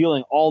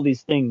revealing all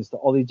these things to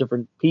all these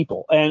different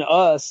people and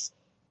us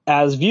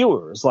as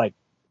viewers, like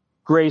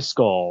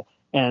Grayskull,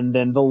 and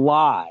then the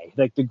lie,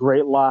 like the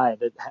great lie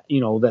that,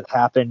 that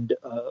happened,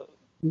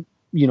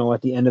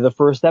 at the end of the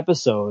first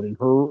episode, and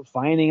her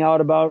finding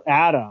out about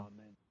Adam,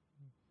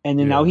 and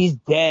then now he's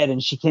dead,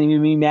 and she can't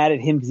even be mad at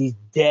him because he's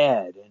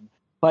dead, and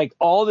like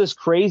all this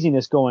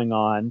craziness going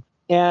on.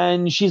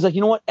 And she's like,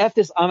 you know what? F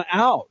this, I'm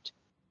out.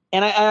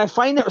 And I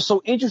find that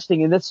so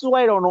interesting. And that's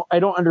why I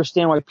don't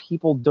understand why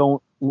people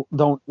don't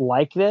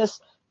like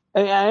this.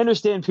 I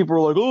understand people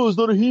are like, oh, it's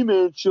not a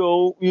He-Man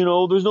show.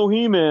 There's no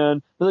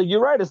He-Man. They're like, you're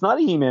right. It's not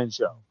a He-Man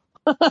show.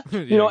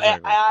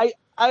 Exactly.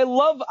 I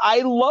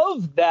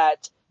love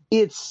that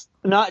it's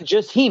not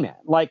just He-Man.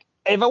 Like,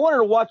 if I wanted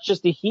to watch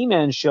just a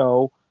He-Man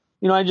show,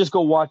 I just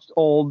go watch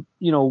old,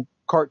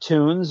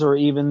 cartoons, or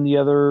even the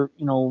other,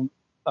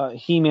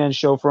 He-Man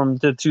show from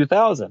the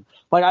 2000.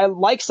 Like, I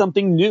like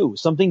something new,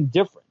 something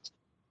different,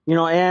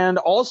 and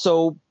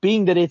also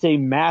being that it's a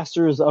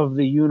Masters of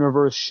the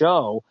Universe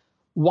show,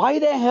 why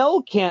the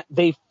hell can't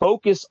they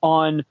focus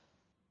on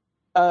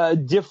a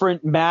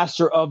different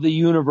Master of the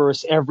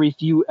Universe every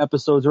few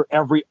episodes or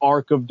every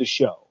arc of the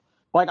show?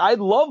 Like, I'd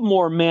love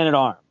more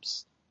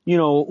Man-at-Arms,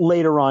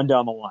 later on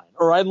down the line,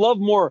 or I'd love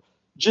more.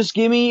 Just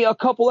give me a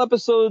couple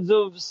episodes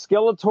of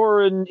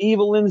Skeletor and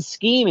Evelyn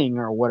scheming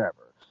or whatever.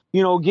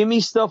 Give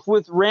me stuff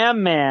with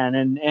Ram Man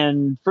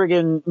and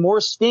friggin' more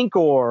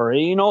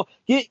Stinkor.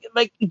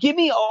 Give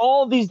me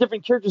all these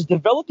different characters.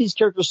 Develop these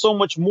characters so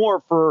much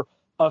more for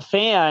a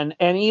fan,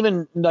 and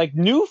even like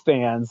new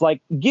fans.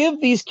 Like,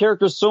 give these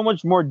characters so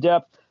much more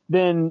depth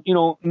than,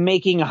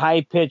 making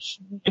high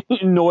pitched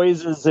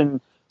noises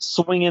and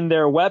swinging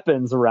their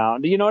weapons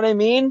around. You know what I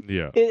mean?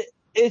 Yeah.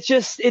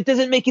 It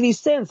doesn't make any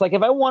sense. Like,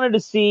 if I wanted to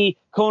see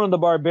Conan the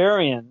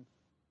Barbarian,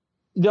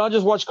 I'll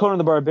just watch Conan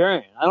the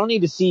Barbarian. I don't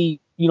need to see,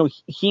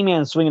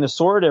 He-Man swinging a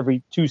sword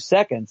every 2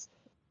 seconds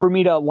for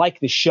me to like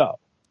the show.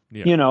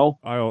 Yeah.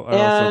 I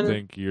also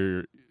think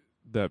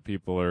that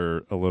people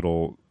are a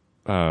little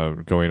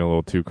going a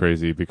little too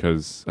crazy,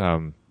 because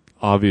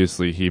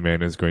obviously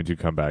He-Man is going to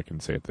come back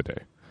and save the day.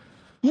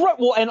 Right.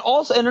 Well,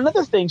 and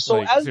another thing. So,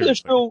 like, as the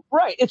show,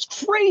 right, it's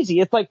crazy.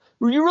 It's like,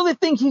 you really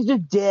think he's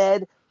just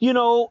dead?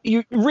 You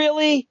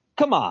really,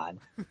 come on.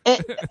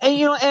 And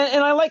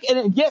I like,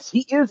 and yes,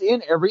 he is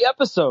in every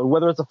episode,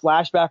 whether it's a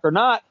flashback or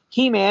not.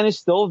 He-Man is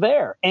still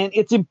there, and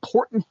it's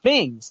important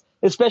things,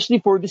 especially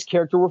for this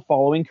character we're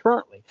following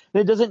currently.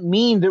 And it doesn't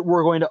mean that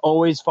we're going to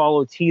always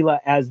follow Tila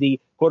as the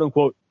quote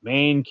unquote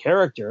main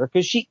character,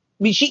 because she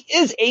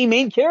is a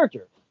main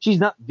character. She's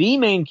not the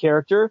main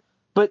character,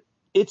 but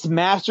it's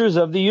Masters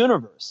of the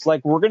Universe.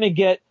 Like, we're going to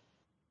get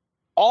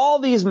all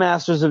these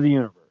Masters of the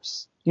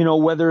Universe,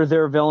 whether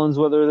they're villains,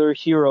 whether they're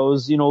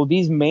heroes,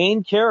 these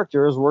main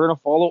characters, we're going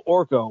to follow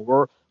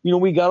Orko.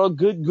 We got a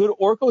good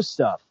Orko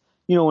stuff,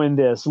 in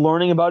this,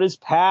 learning about his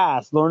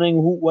past, learning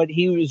what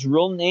his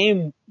real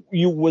name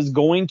was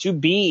going to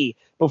be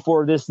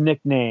before this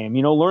nickname,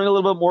 learning a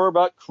little bit more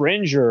about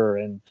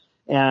Cringer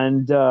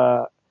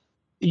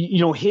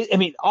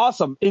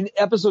awesome. In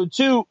episode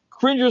 2,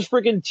 Cringer's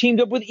freaking teamed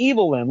up with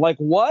Evelyn. Like,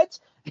 what?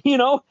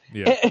 Yeah.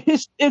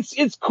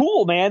 It's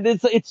cool, man.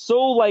 It's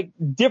so like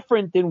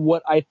different than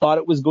what I thought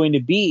it was going to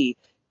be,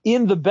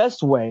 in the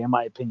best way, in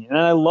my opinion. And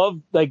I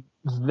love like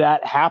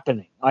that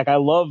happening. Like, I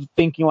love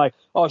thinking like,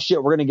 oh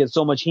shit, we're gonna get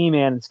so much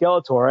He-Man and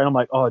Skeletor, and I'm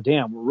like, oh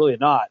damn, we're really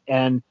not.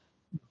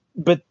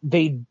 But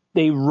they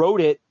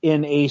wrote it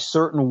in a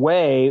certain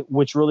way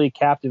which really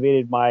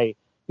captivated my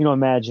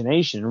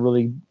imagination,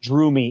 really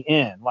drew me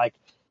in. Like,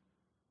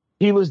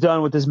 he was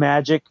done with this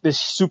magic, this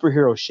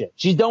superhero shit.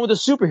 She's done with the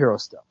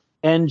superhero stuff,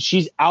 and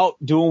she's out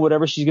doing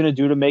whatever she's going to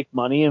do to make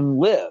money and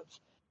live.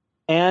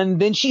 And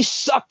then she's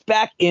sucked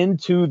back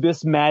into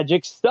this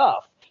magic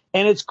stuff.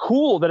 And it's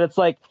cool that it's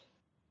like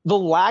the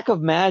lack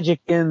of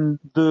magic in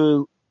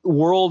the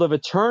world of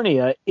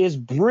Eternia is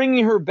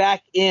bringing her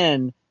back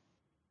in.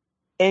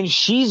 And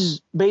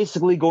she's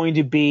basically going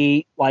to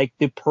be like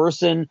the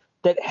person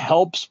that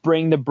helps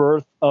bring the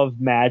birth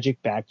of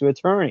magic back to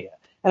Eternia.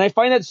 And I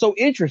find that so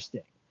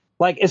interesting.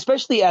 Like,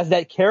 especially as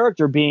that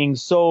character being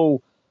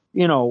so,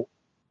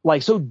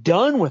 so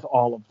done with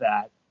all of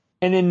that.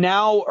 And then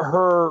now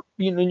her,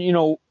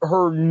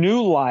 her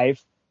new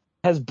life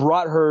has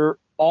brought her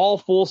all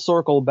full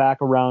circle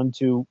back around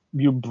to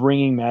you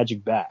bringing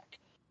magic back.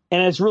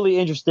 And it's really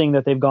interesting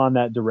that they've gone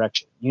that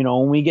direction, you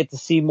know, and we get to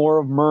see more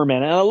of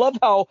Merman. And I love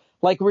how,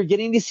 like, we're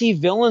getting to see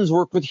villains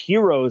work with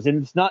heroes,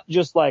 and it's not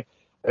just like,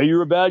 hey,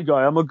 you're a bad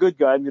guy, I'm a good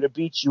guy, I'm going to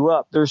beat you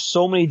up. There's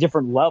so many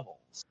different levels,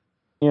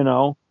 you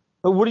know?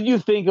 But what did you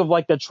think of,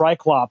 like, the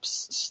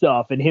Triclops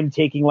stuff and him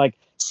taking, like,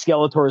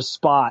 Skeletor's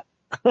spot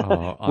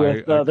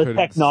with the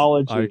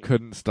technology? I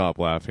couldn't stop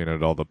laughing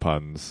at all the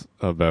puns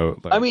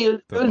about, like, I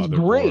mean, the it was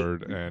great.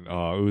 and it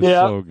was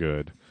so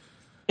good.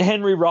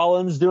 Henry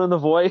Rollins doing the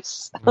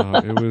voice.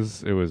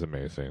 It was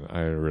amazing.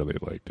 I really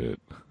liked it.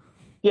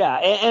 Yeah,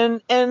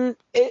 and then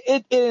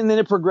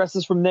it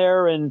progresses from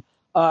there. And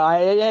I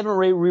haven't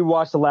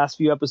rewatched the last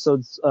few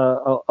episodes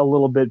a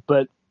little bit,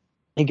 but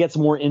it gets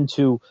more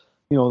into,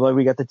 you know, like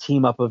we got the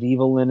team up of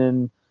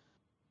Evelyn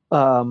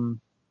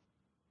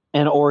and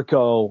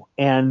Orko,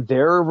 and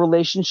their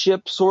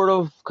relationship sort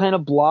of kind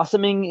of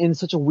blossoming in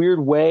such a weird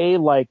way,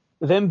 like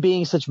them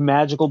being such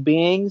magical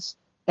beings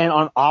and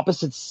on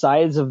opposite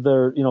sides of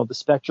their, you know, the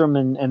spectrum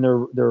and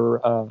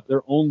their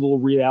own little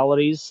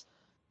realities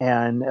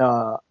and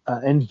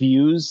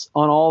views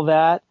on all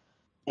that.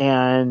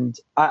 And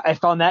I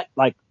found that,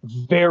 like,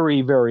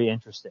 very, very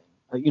interesting,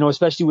 you know,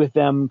 especially with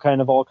them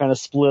kind of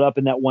split up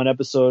in that one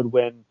episode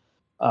when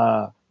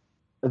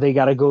they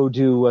got to go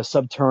do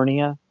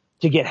Subternia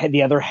to get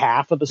the other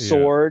half of the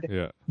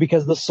sword,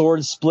 because the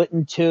sword split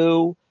in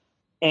two,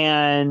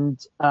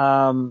 and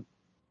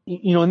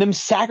you know, and them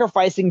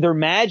sacrificing their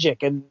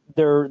magic and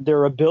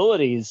their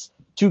abilities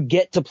to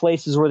get to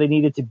places where they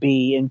needed to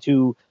be and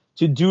to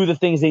do the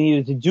things they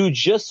needed to do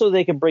just so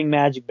they can bring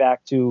magic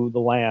back to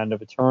the land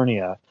of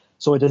Eternia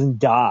so it doesn't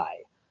die.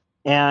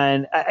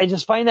 And I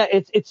just find that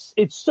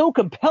it's so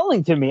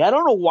compelling to me. I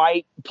don't know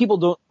why people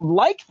don't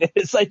like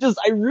this. I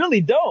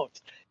really don't.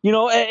 You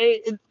know,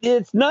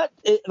 it's not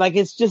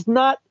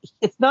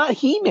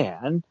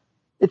He-Man.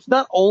 It's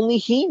not only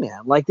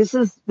He-Man. Like, this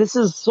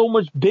is so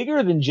much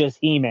bigger than just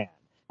He-Man.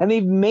 And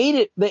they've made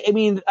it. I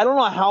mean, I don't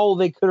know how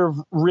they could have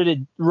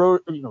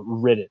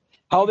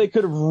how they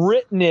could have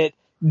written it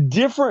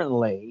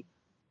differently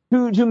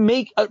to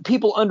make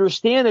people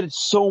understand that it's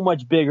so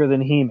much bigger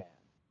than He-Man.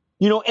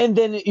 You know, and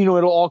then, you know,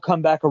 it'll all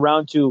come back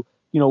around to,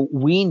 you know,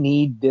 we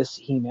need this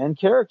He-Man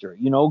character,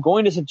 you know,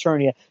 going to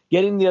Saturnia,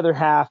 getting the other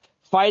half,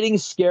 fighting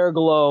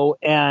Scareglow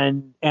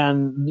and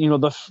you know,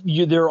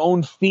 their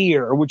own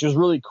fear, which is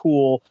really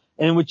cool.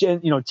 And which, you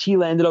know,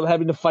 Teela ended up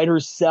having to fight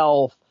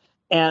herself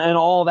and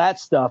all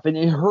that stuff.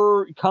 And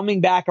her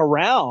coming back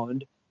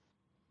around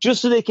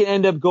just so they can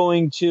end up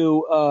going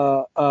to,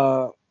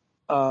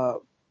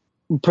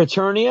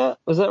 Preternia.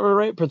 Was that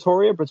right?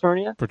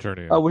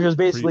 Preternia. Which is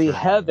basically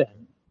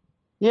heaven.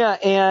 Yeah.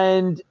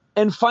 And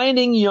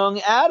finding young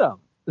Adam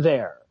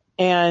there.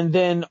 And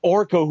then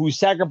Orko, who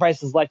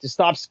sacrificed his life to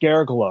stop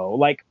Scareglow.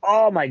 Like,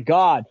 oh my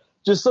God,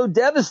 just so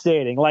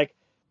devastating. Like,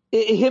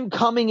 him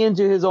coming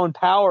into his own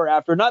power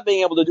after not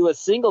being able to do a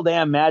single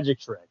damn magic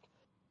trick,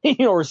 you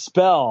know, or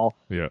spell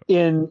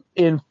in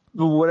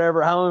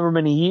whatever, however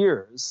many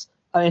years.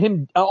 And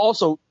him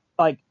also,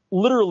 like,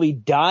 literally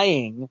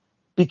dying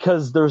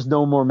because there's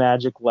no more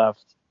magic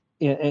left,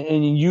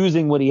 and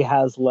using what he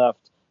has left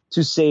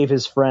to save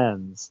his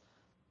friends.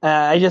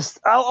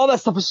 All that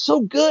stuff is so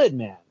good,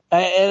 man.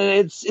 And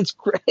it's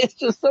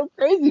just so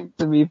crazy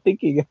to me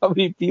thinking how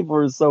many people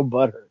are so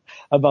butthurt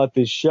about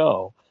this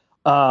show,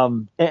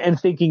 and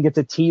thinking it's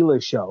a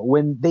Teela show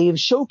when they've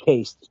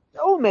showcased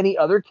so many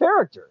other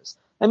characters.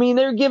 I mean,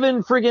 they're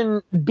given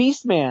friggin'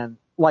 Beastman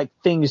like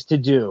things to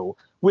do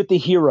with the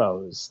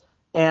heroes,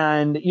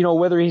 and, you know,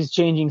 whether he's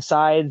changing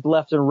sides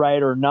left and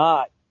right or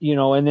not, you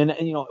know, and then,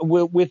 you know,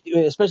 with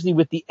especially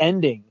with the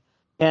ending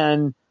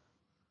and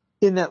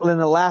in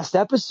the last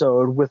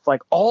episode with,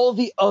 like, all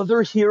the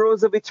other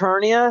heroes of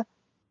Eternia,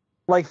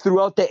 like,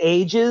 throughout the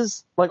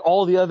ages, like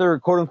all the other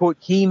quote unquote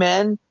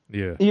He-Men,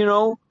 you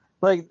know,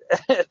 like,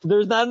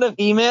 there's not enough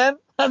He-Man,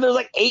 and there's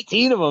like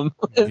 18 of them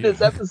in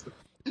this episode.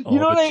 You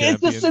know what I mean?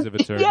 It's just,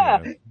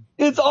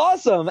 it's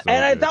awesome. So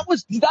and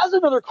that's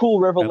another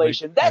cool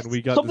revelation. That's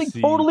something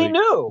totally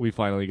new. We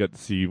finally got to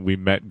see, we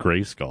met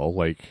Grayskull,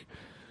 like.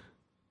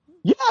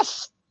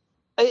 Yes.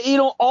 You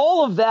know,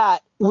 all of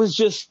that was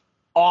just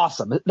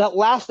awesome. That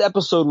last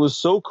episode was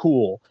so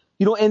cool,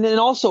 you know, and then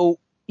also,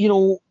 you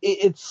know,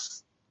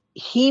 it's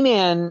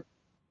He-Man,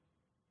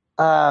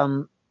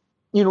 you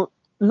know,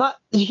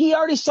 he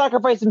already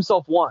sacrificed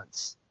himself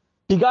once.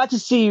 He got to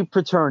see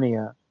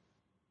Preternia,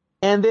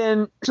 and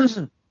then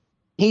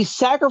he's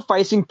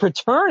sacrificing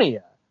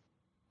Preternia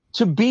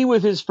to be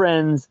with his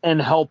friends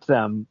and help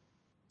them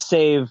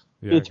save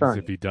Eternia.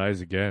 If he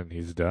dies again,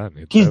 he's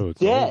done. He's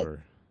dead.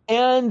 Over.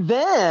 And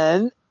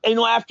then, you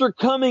know, after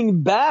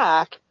coming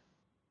back,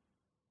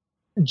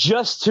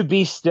 just to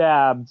be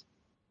stabbed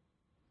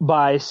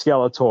by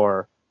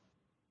Skeletor,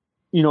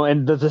 you know,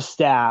 and the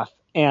staff,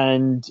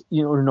 and,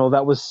 you know,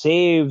 that was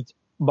saved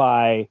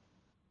by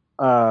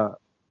Evelyn,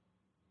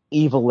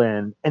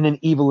 and then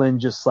Evelyn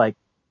just, like,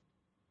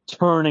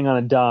 turning on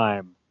a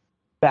dime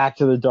back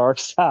to the dark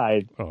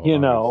side, you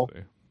know.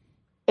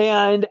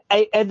 And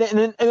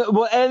then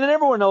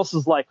everyone else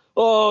is like,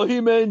 "Oh,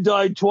 He-Man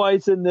died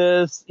twice in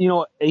this."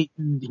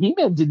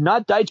 He-Man did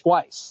not die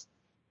twice.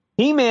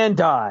 He-Man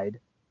died.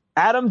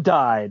 Adam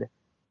died.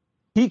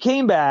 He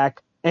came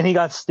back and he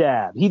got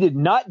stabbed. He did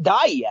not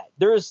die yet.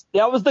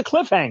 That was the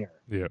cliffhanger.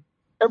 Yeah.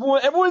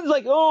 Everyone's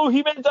like, "Oh,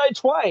 He-Man died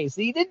twice."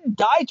 He didn't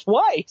die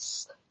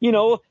twice,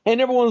 and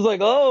everyone's like,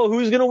 "Oh,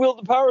 who's going to wield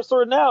the power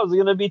sword now? Is it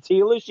going to be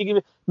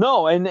Teela?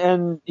 No."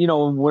 And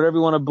whatever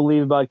you want to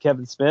believe about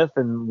Kevin Smith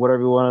and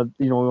whatever you want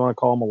to, we want to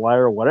call him a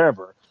liar or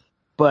whatever.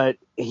 But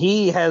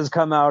he has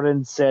come out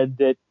and said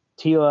that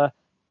Teela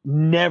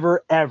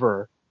never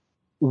ever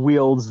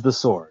wields the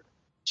sword.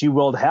 She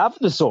wielded half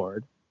the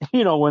sword,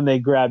 when they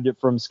grabbed it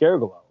from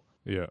Scareglow.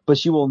 Yeah. But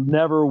she will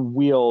never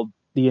wield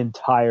the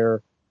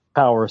entire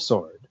power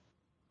sword.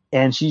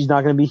 And she's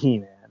not going to be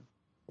He-Man.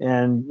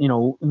 And,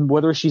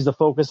 whether she's the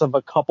focus of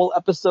a couple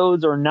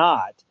episodes or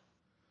not,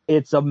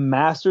 it's a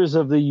Masters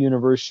of the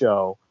Universe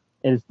show,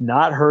 and it's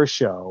not her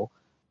show.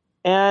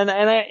 And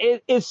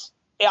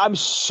I'm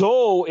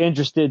so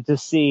interested to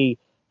see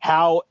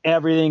how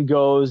everything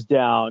goes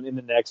down in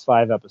the next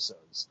 5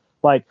 episodes.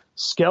 Like,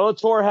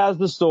 Skeletor has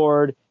the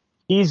sword.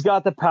 He's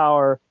got the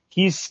power.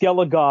 He's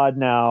Skelegod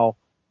now.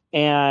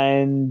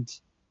 And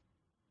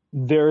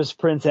there's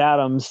Prince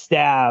Adam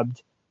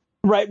stabbed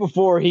right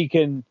before he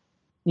can,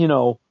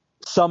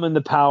 summon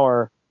the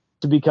power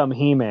to become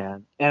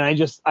He-Man.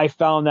 And I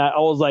found that I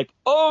was like,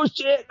 oh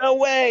shit, no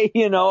way.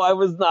 I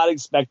was not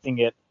expecting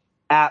it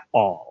at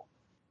all.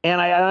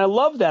 And I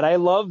love that. I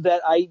love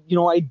that I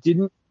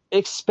didn't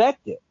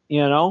expect it,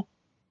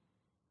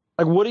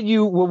 Like, what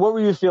were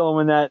you feeling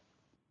when that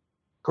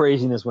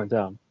craziness went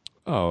down?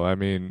 Oh, I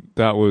mean,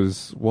 that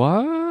was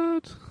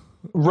what?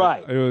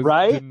 Right.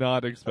 Did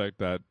not expect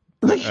that.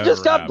 Like, he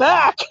just got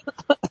back.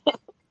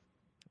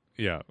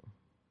 Yeah.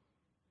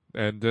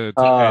 And to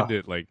end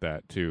it like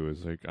that too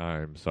is like,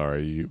 I'm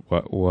sorry,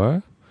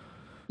 what?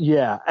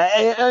 Yeah,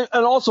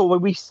 and also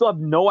we still have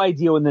no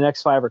idea when the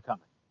next 5 are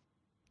coming.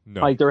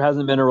 No. Like, there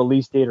hasn't been a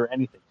release date or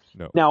anything.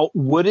 No. Now,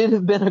 would it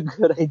have been a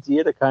good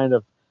idea to kind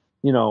of,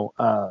 do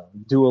a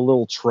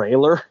little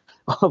trailer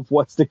of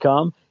what's to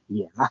come?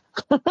 Yeah,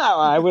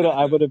 I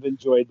would have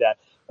enjoyed that.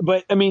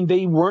 But I mean,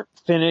 they weren't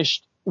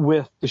finished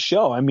with the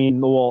show. I mean,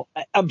 well,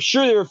 I'm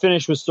sure they were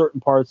finished with certain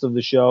parts of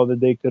the show that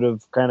they could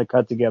have kind of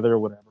cut together or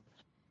whatever.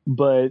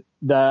 But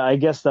I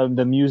guess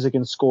the music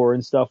and score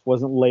and stuff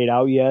wasn't laid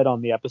out yet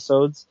on the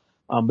episodes.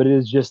 But it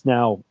is just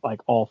now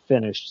like all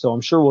finished. So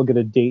I'm sure we'll get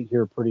a date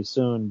here pretty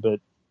soon. But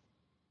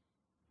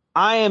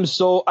I'm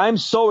so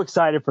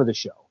excited for the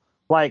show.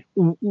 Like,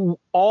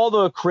 all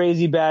the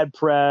crazy bad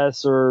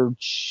press or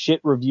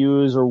shit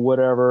reviews or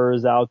whatever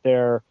is out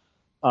there.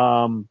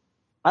 I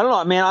don't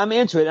know, man. I'm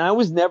into it. And I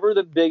was never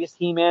the biggest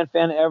He-Man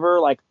fan ever.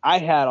 Like, I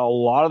had a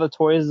lot of the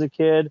toys as a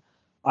kid.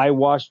 I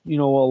watched,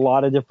 a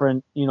lot of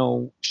different,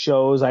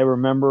 shows. I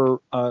remember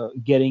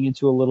getting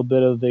into a little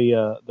bit of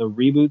the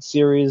reboot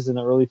series in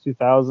the early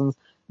 2000s.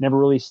 Never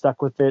really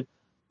stuck with it,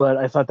 but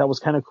I thought that was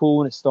kind of cool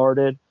when it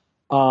started.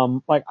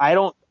 Like, I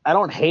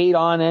don't hate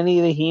on any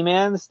of the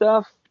He-Man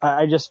stuff.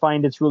 I just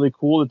find it's really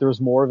cool that there's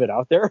more of it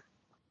out there.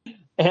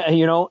 And,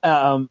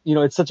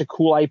 it's such a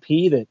cool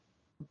IP that,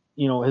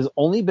 has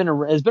been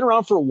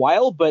around for a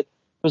while, but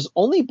there's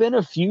only been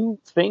a few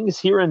things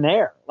here and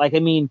there. Like, I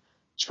mean,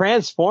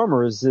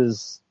 Transformers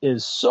is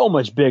so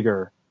much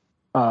bigger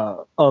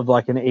of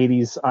like an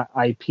 80s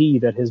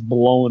IP that has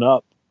blown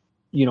up,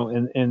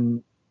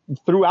 and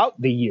throughout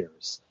the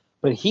years.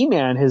 But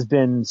He-Man has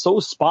been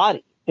so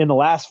spotty in the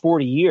last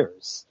 40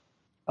 years.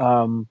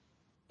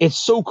 It's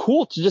so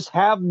cool to just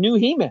have new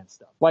He-Man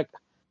stuff. Like,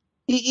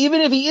 even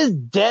if he is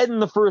dead in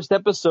the first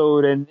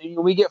episode and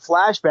we get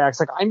flashbacks,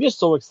 like, I'm just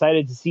so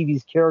excited to see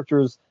these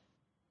characters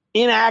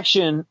in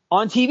action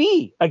on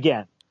TV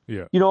again.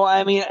 Yeah.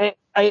 I mean,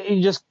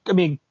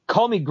 I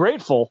call me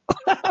grateful,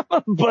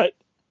 but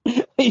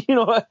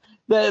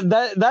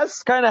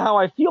that's kind of how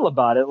I feel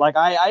about it. Like,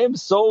 I am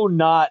so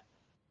not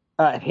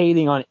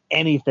hating on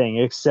anything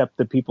except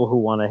the people who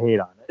want to hate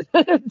on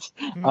it.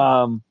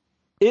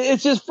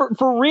 It's just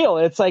for real.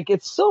 It's like,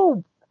 it's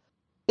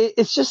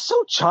just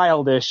so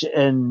childish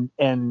and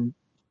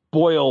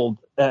boiled,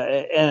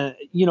 and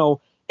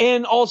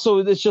also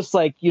it's just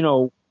like,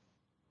 they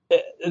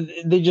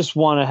just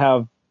want to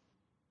have,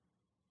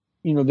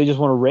 they just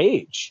want to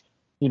rage,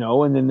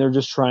 and then they're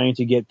just trying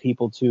to get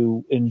people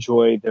to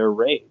enjoy their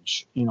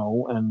rage,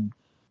 and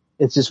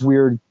it's this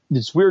weird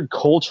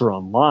culture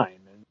online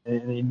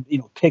and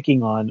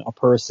picking on a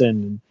person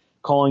and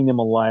calling them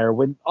a liar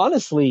when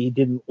honestly he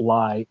didn't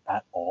lie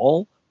at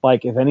all.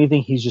 Like, if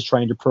anything, he's just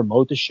trying to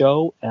promote the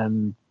show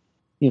and,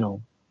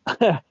 gain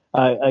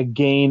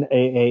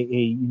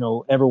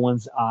a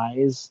everyone's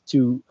eyes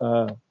to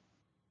the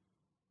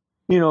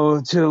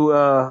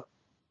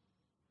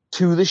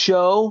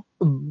show.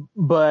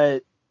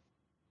 But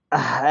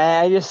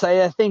I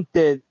think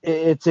that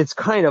it's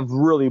kind of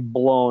really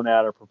blown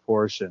out of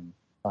proportion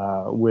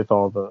with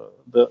all the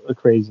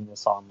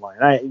craziness online.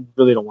 I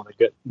really don't want to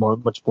get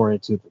much more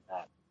into it than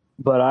that.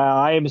 But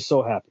I am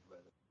so happy with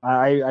it.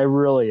 I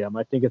really am.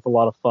 I think it's a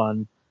lot of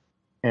fun,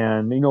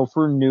 and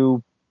for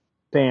new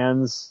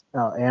fans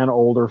and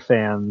older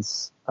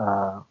fans.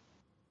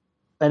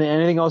 And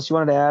anything else you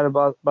wanted to add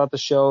about the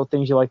show?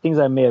 Things you like, things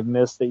I may have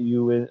missed that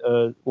you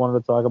wanted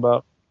to talk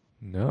about?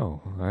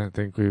 No, I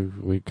think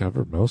we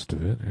covered most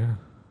of it. Yeah.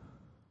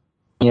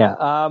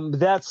 Yeah.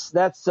 That's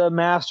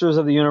Masters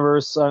of the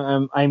Universe.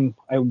 I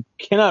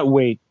cannot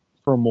wait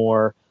for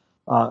more,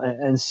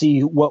 and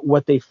see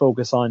what they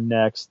focus on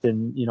next,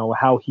 and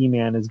how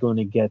He-Man is going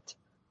to get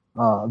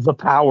the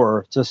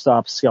power to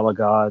stop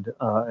Skelegod,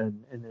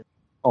 and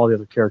all the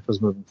other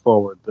characters moving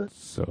forward. But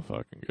So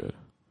fucking good.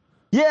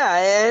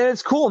 yeah,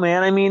 it's cool,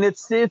 man. I mean,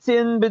 it's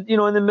in, but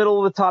in the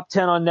middle of the top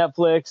 10 on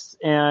Netflix,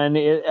 and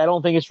I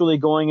don't think it's really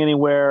going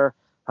anywhere.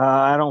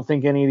 I don't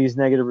think any of these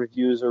negative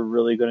reviews are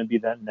really going to be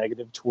that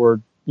negative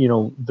toward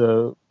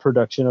the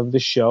production of the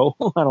show.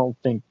 I don't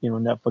think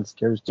Netflix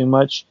cares too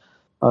much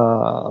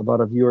about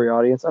a viewer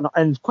audience,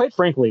 and quite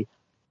frankly,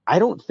 I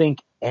don't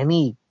think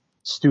any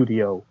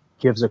studio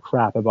gives a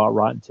crap about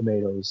Rotten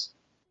Tomatoes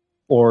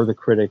or the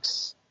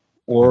critics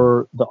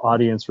or the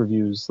audience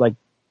reviews. Like,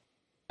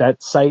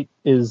 that site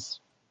is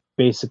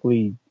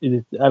basically,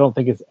 I don't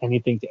think it's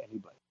anything to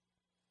anybody,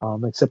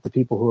 except the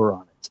people who are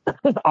on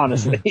it.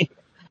 Honestly,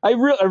 I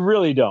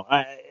really don't.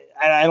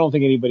 I don't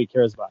think anybody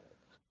cares about it.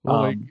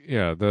 Well,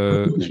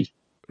 the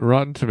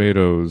Rotten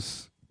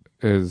Tomatoes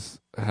has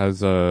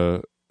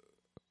an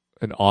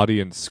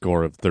audience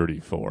score of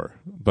 34,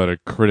 but a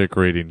critic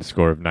rating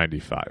score of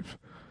 95.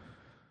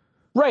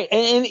 Right,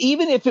 and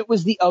even if it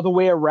was the other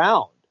way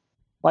around,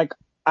 like,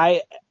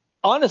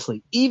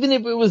 honestly, even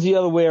if it was the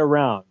other way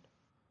around,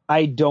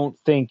 I don't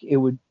think it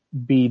would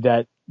be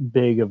that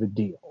big of a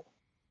deal.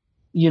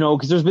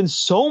 Because there's been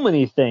so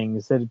many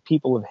things that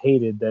people have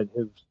hated that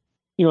have,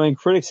 and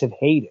critics have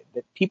hated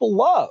that people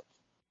love,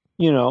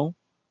 and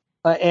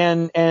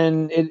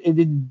it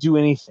didn't do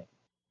anything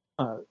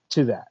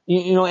to that,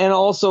 and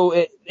also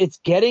it's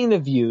getting the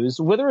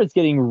views, whether it's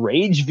getting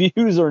rage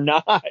views or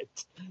not,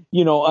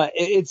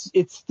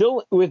 it's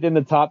still within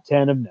the top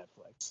 10 of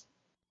Netflix.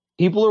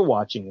 People are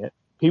watching it.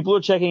 People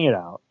are checking it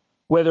out.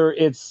 Whether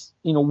it's,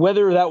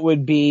 whether that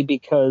would be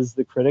because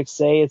the critics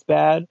say it's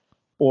bad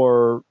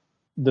or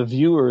the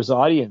viewers,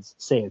 audience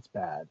say it's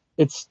bad,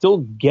 it's still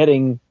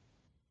getting,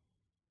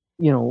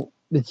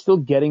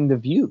 the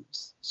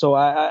views. So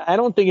I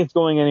don't think it's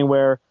going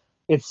anywhere.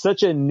 It's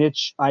such a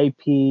niche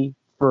IP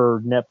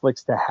for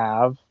Netflix to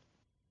have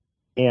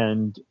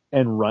and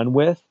run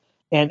with.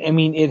 And I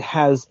mean, it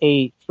has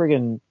a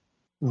friggin'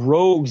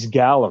 rogues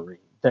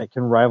gallery that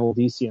can rival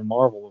DC and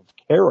Marvel of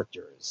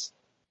characters,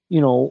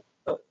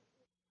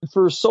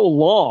 for so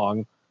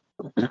long.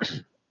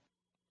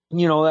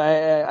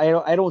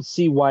 I don't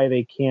see why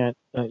they can't,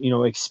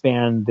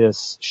 expand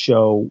this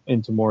show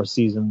into more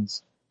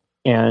seasons,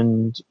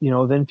 and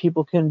then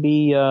people can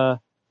be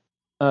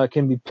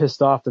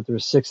pissed off that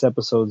there's 6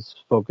 episodes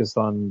focused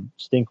on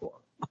Stinkor.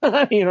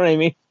 You know what I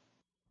mean?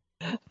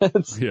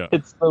 It's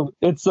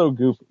so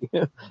goofy.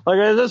 Like,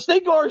 it's a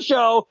Stinkor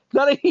show,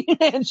 not a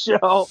He-Man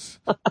show.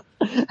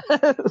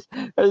 It's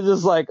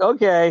just like,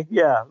 okay,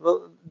 yeah,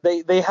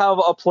 they have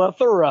a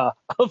plethora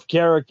of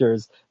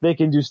characters they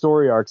can do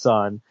story arcs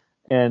on,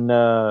 and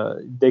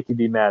they can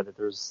be mad that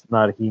there's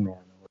not a He-Man.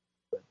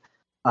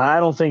 I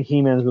don't think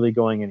He-Man's really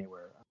going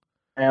anywhere.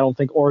 I don't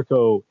think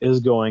Orko is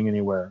going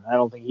anywhere. I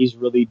don't think he's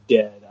really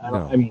dead.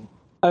 I mean,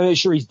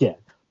 sure, he's dead,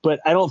 but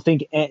I don't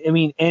think. I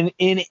mean, and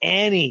in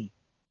any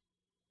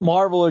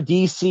Marvel or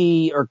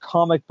DC or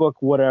comic book,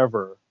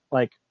 whatever,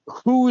 like,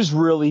 who's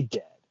really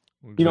dead?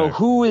 Exactly.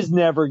 Who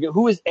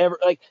is ever,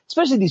 like,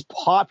 especially these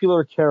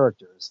popular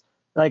characters.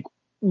 Like,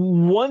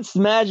 once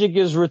magic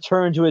is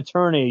returned to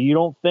Eternia, you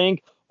don't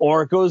think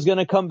Orko's going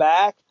to come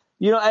back?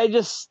 I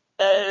just,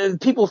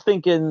 people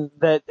thinking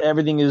that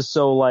everything is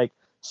so, like,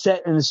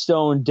 set in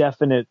stone,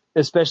 definite,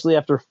 especially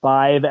after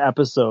 5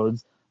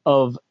 episodes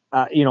of,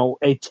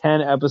 a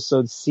 10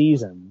 episode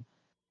season,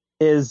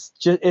 is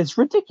just, it's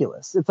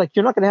ridiculous. It's like,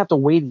 you're not going to have to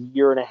wait a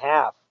year and a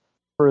half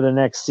for the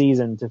next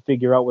season to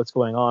figure out what's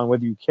going on,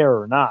 whether you care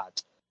or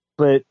not.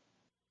 But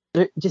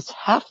just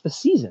half the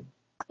season.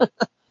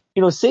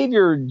 Save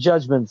your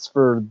judgments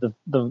for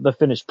the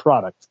finished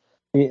product.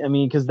 I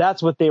mean, because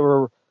that's what they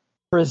were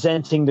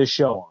presenting the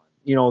show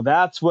on.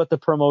 That's what the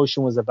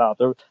promotion was about.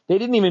 They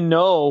didn't even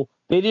know.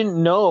 They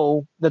didn't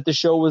know that the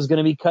show was going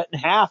to be cut in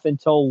half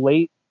until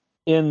late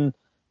in,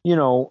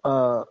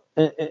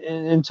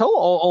 until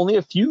only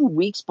a few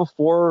weeks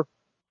before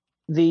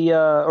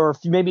or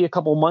maybe a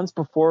couple months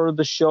before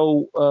the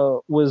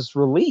show was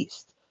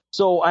released.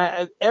 So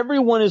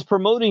everyone is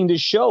promoting the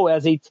show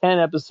as a 10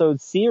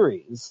 episode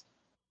series,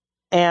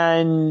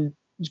 and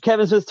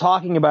Kevin Smith's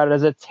talking about it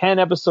as a 10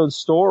 episode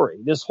story.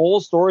 This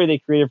whole story they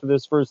created for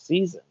this first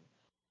season.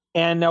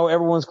 And now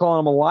everyone's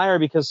calling him a liar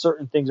because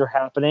certain things are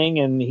happening,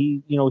 and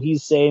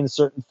he's saying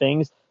certain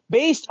things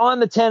based on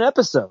the 10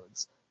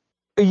 episodes.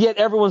 Yet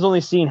everyone's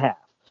only seen half.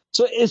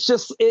 So it's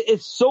just,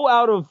 it's so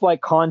out of,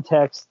 like,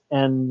 context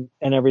and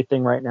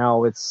everything right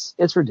now. It's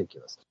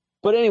ridiculous.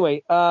 But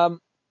anyway,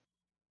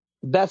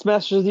 that's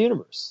Masters of the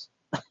Universe.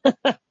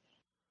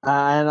 And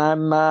I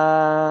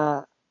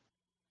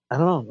don't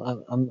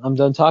know. I'm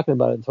done talking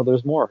about it until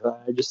there's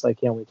more. I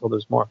can't wait till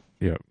there's more.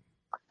 Yeah.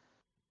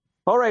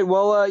 All right.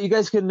 Well, you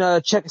guys can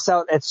check us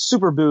out at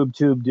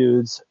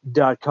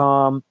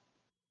superboobtubedudes.com.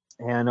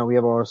 And we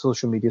have all our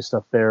social media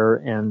stuff there.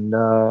 And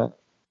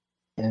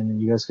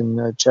you guys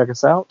can check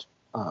us out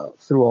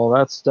through all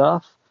that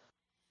stuff.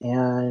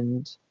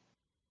 And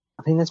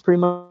I think that's pretty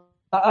much.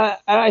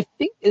 I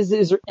think is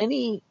there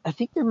any? I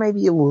think there may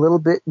be a little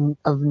bit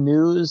of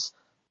news.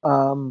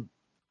 I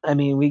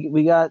mean,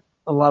 we got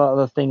a lot of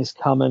other things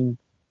coming.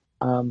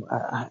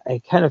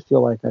 I kind of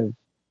feel like I've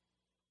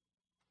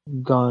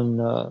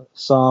gone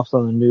soft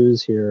on the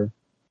news here.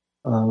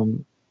 I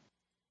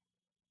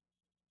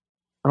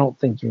don't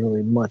think there's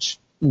really much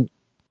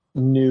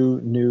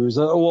new news.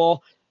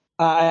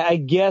 I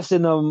guess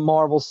in the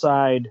Marvel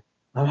side.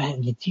 I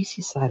mean, the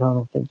DC side, I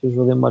don't think there's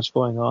really much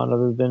going on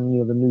other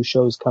than the new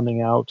shows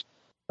coming out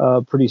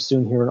pretty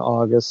soon here in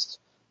August.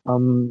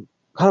 We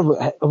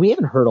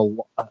haven't heard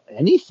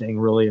anything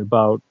really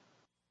about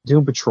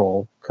Doom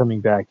Patrol coming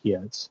back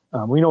yet.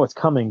 We know it's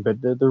coming,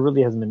 but there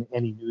really hasn't been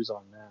any news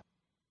on that.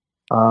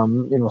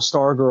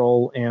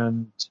 Stargirl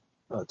and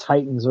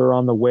Titans are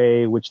on the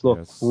way, which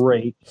look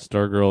great.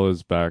 Stargirl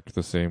is back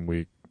the same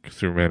week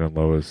Superman and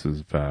Lois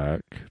is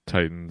back.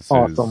 Titans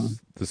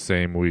is the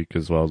same week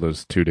as well,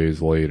 as 2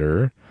 days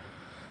later.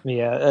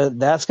 Yeah,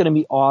 that's going to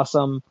be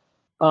awesome.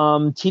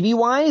 TV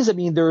wise, I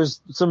mean,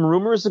 there's some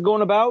rumors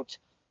going about.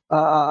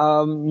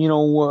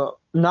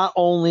 Not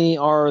only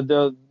are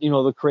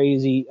the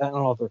crazy, I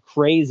don't know if they're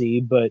crazy,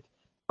 but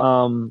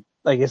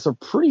I guess they're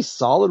pretty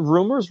solid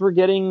rumors. We're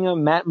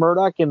getting Matt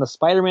Murdock in the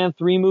Spider-Man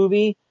 3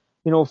 movie,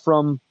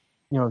 from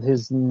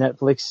his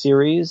Netflix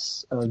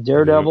series,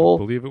 Daredevil.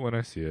 Believe it when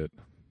I see it.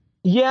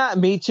 Yeah,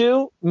 me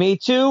too.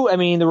 I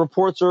mean, the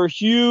reports are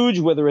huge,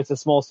 whether it's a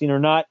small scene or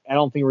not. I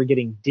don't think we're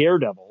getting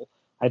Daredevil.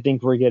 I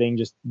think we're getting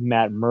just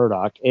Matt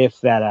Murdock, if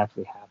that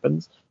actually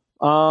happens.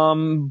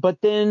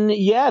 But then,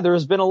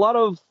 there's been a lot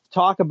of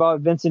talk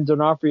about Vincent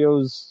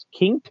D'Onofrio's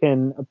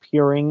Kingpin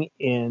appearing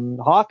in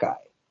Hawkeye.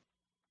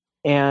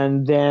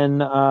 And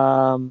then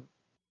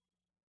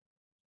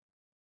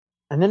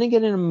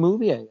again in a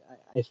movie,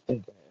 I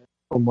think,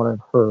 from what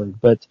I've heard.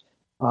 But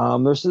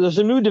there's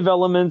some new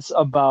developments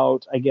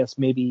about, I guess,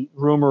 maybe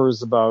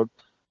rumors about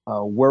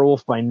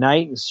Werewolf by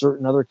Night and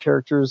certain other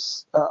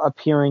characters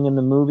appearing in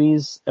the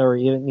movies or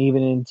even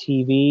in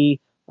TV.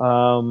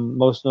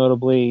 Most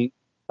notably,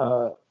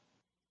 an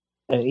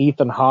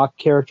Ethan Hawke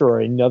character or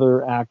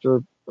another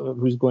actor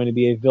who's going to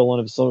be a villain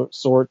of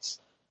sorts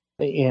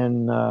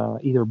in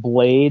either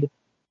Blade.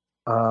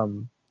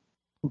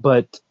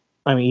 But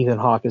I mean, Ethan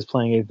Hawke is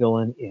playing a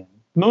villain in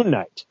Moon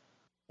Knight,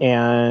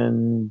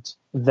 and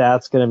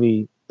that's going to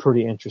be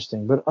pretty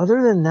interesting. But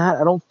other than that,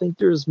 I don't think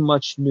there's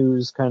much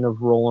news kind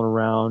of rolling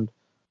around,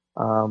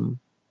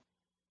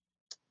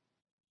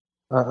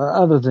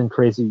 other than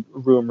crazy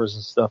rumors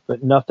and stuff,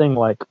 but nothing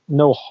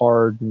no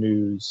hard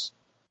news.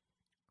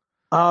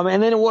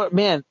 And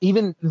then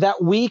even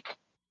that week,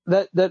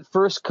 that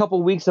first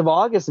couple weeks of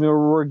August, I mean,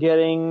 we're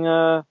getting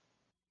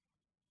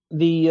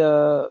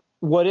the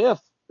What If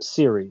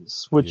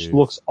series, which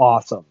looks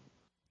awesome.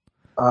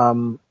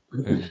 And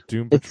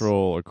Doom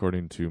Patrol,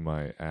 according to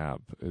my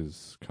app,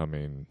 is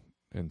coming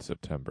in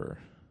September.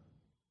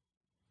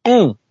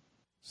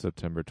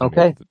 September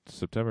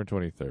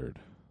 23rd.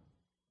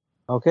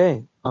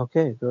 Okay,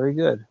 very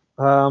good.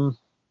 God,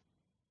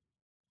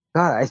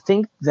 I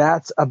think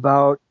that's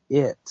about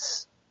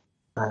it.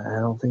 I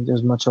don't think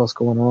there's much else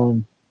going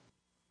on.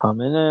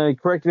 And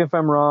correct me if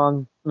I'm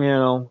wrong,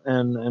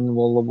 and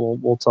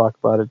we'll talk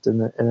about it in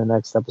the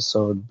next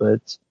episode.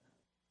 But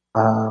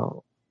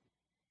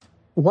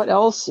what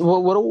else?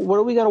 What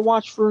do we got to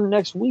watch for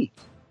next week?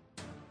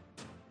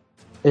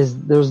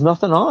 There's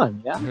nothing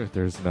on? Yeah,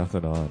 there's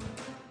nothing on.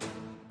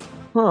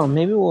 Huh?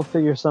 Maybe we'll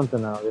figure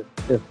something out.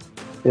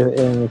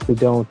 If we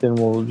don't, then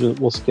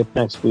we'll skip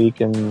next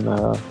week and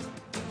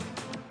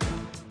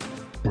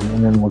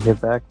then we'll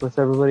get back with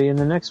everybody in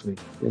the next week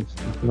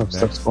if enough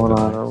stuff's going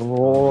on. Or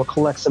we'll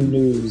collect some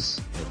news.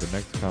 Yeah, the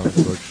next comic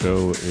book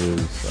show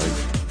is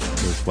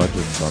there's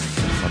Legends on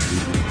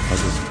TV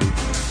August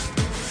 2nd.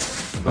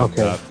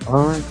 Okay,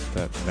 all right.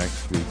 That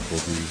next week will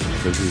be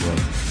a busy one.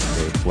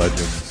 So it's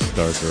Legends,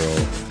 Stargirl,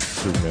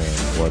 Superman,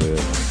 What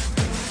If,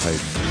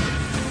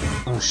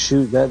 Titans. Oh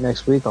shoot! That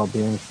next week I'll be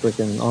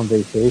freaking on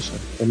vacation.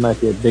 It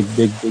might be a big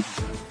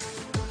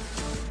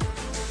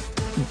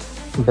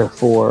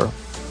before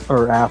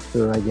or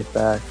after I get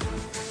back.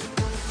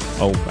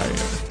 Oh man!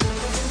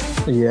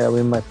 Yeah,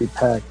 we might be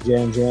packed.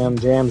 Jam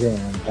packed.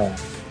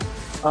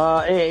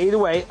 Either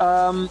way,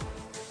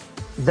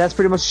 that's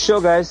pretty much the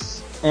show,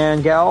 guys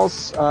and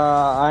gals.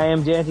 I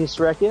am Dante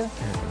Serecchia.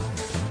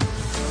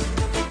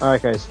 All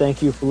right, guys.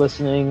 Thank you for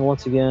listening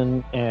once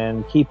again,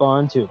 and keep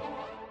on tubing.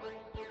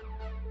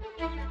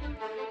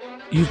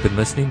 You've been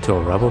listening to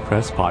a Rebel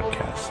Press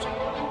podcast.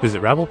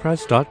 Visit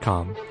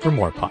rebelpress.com for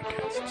more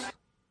podcasts.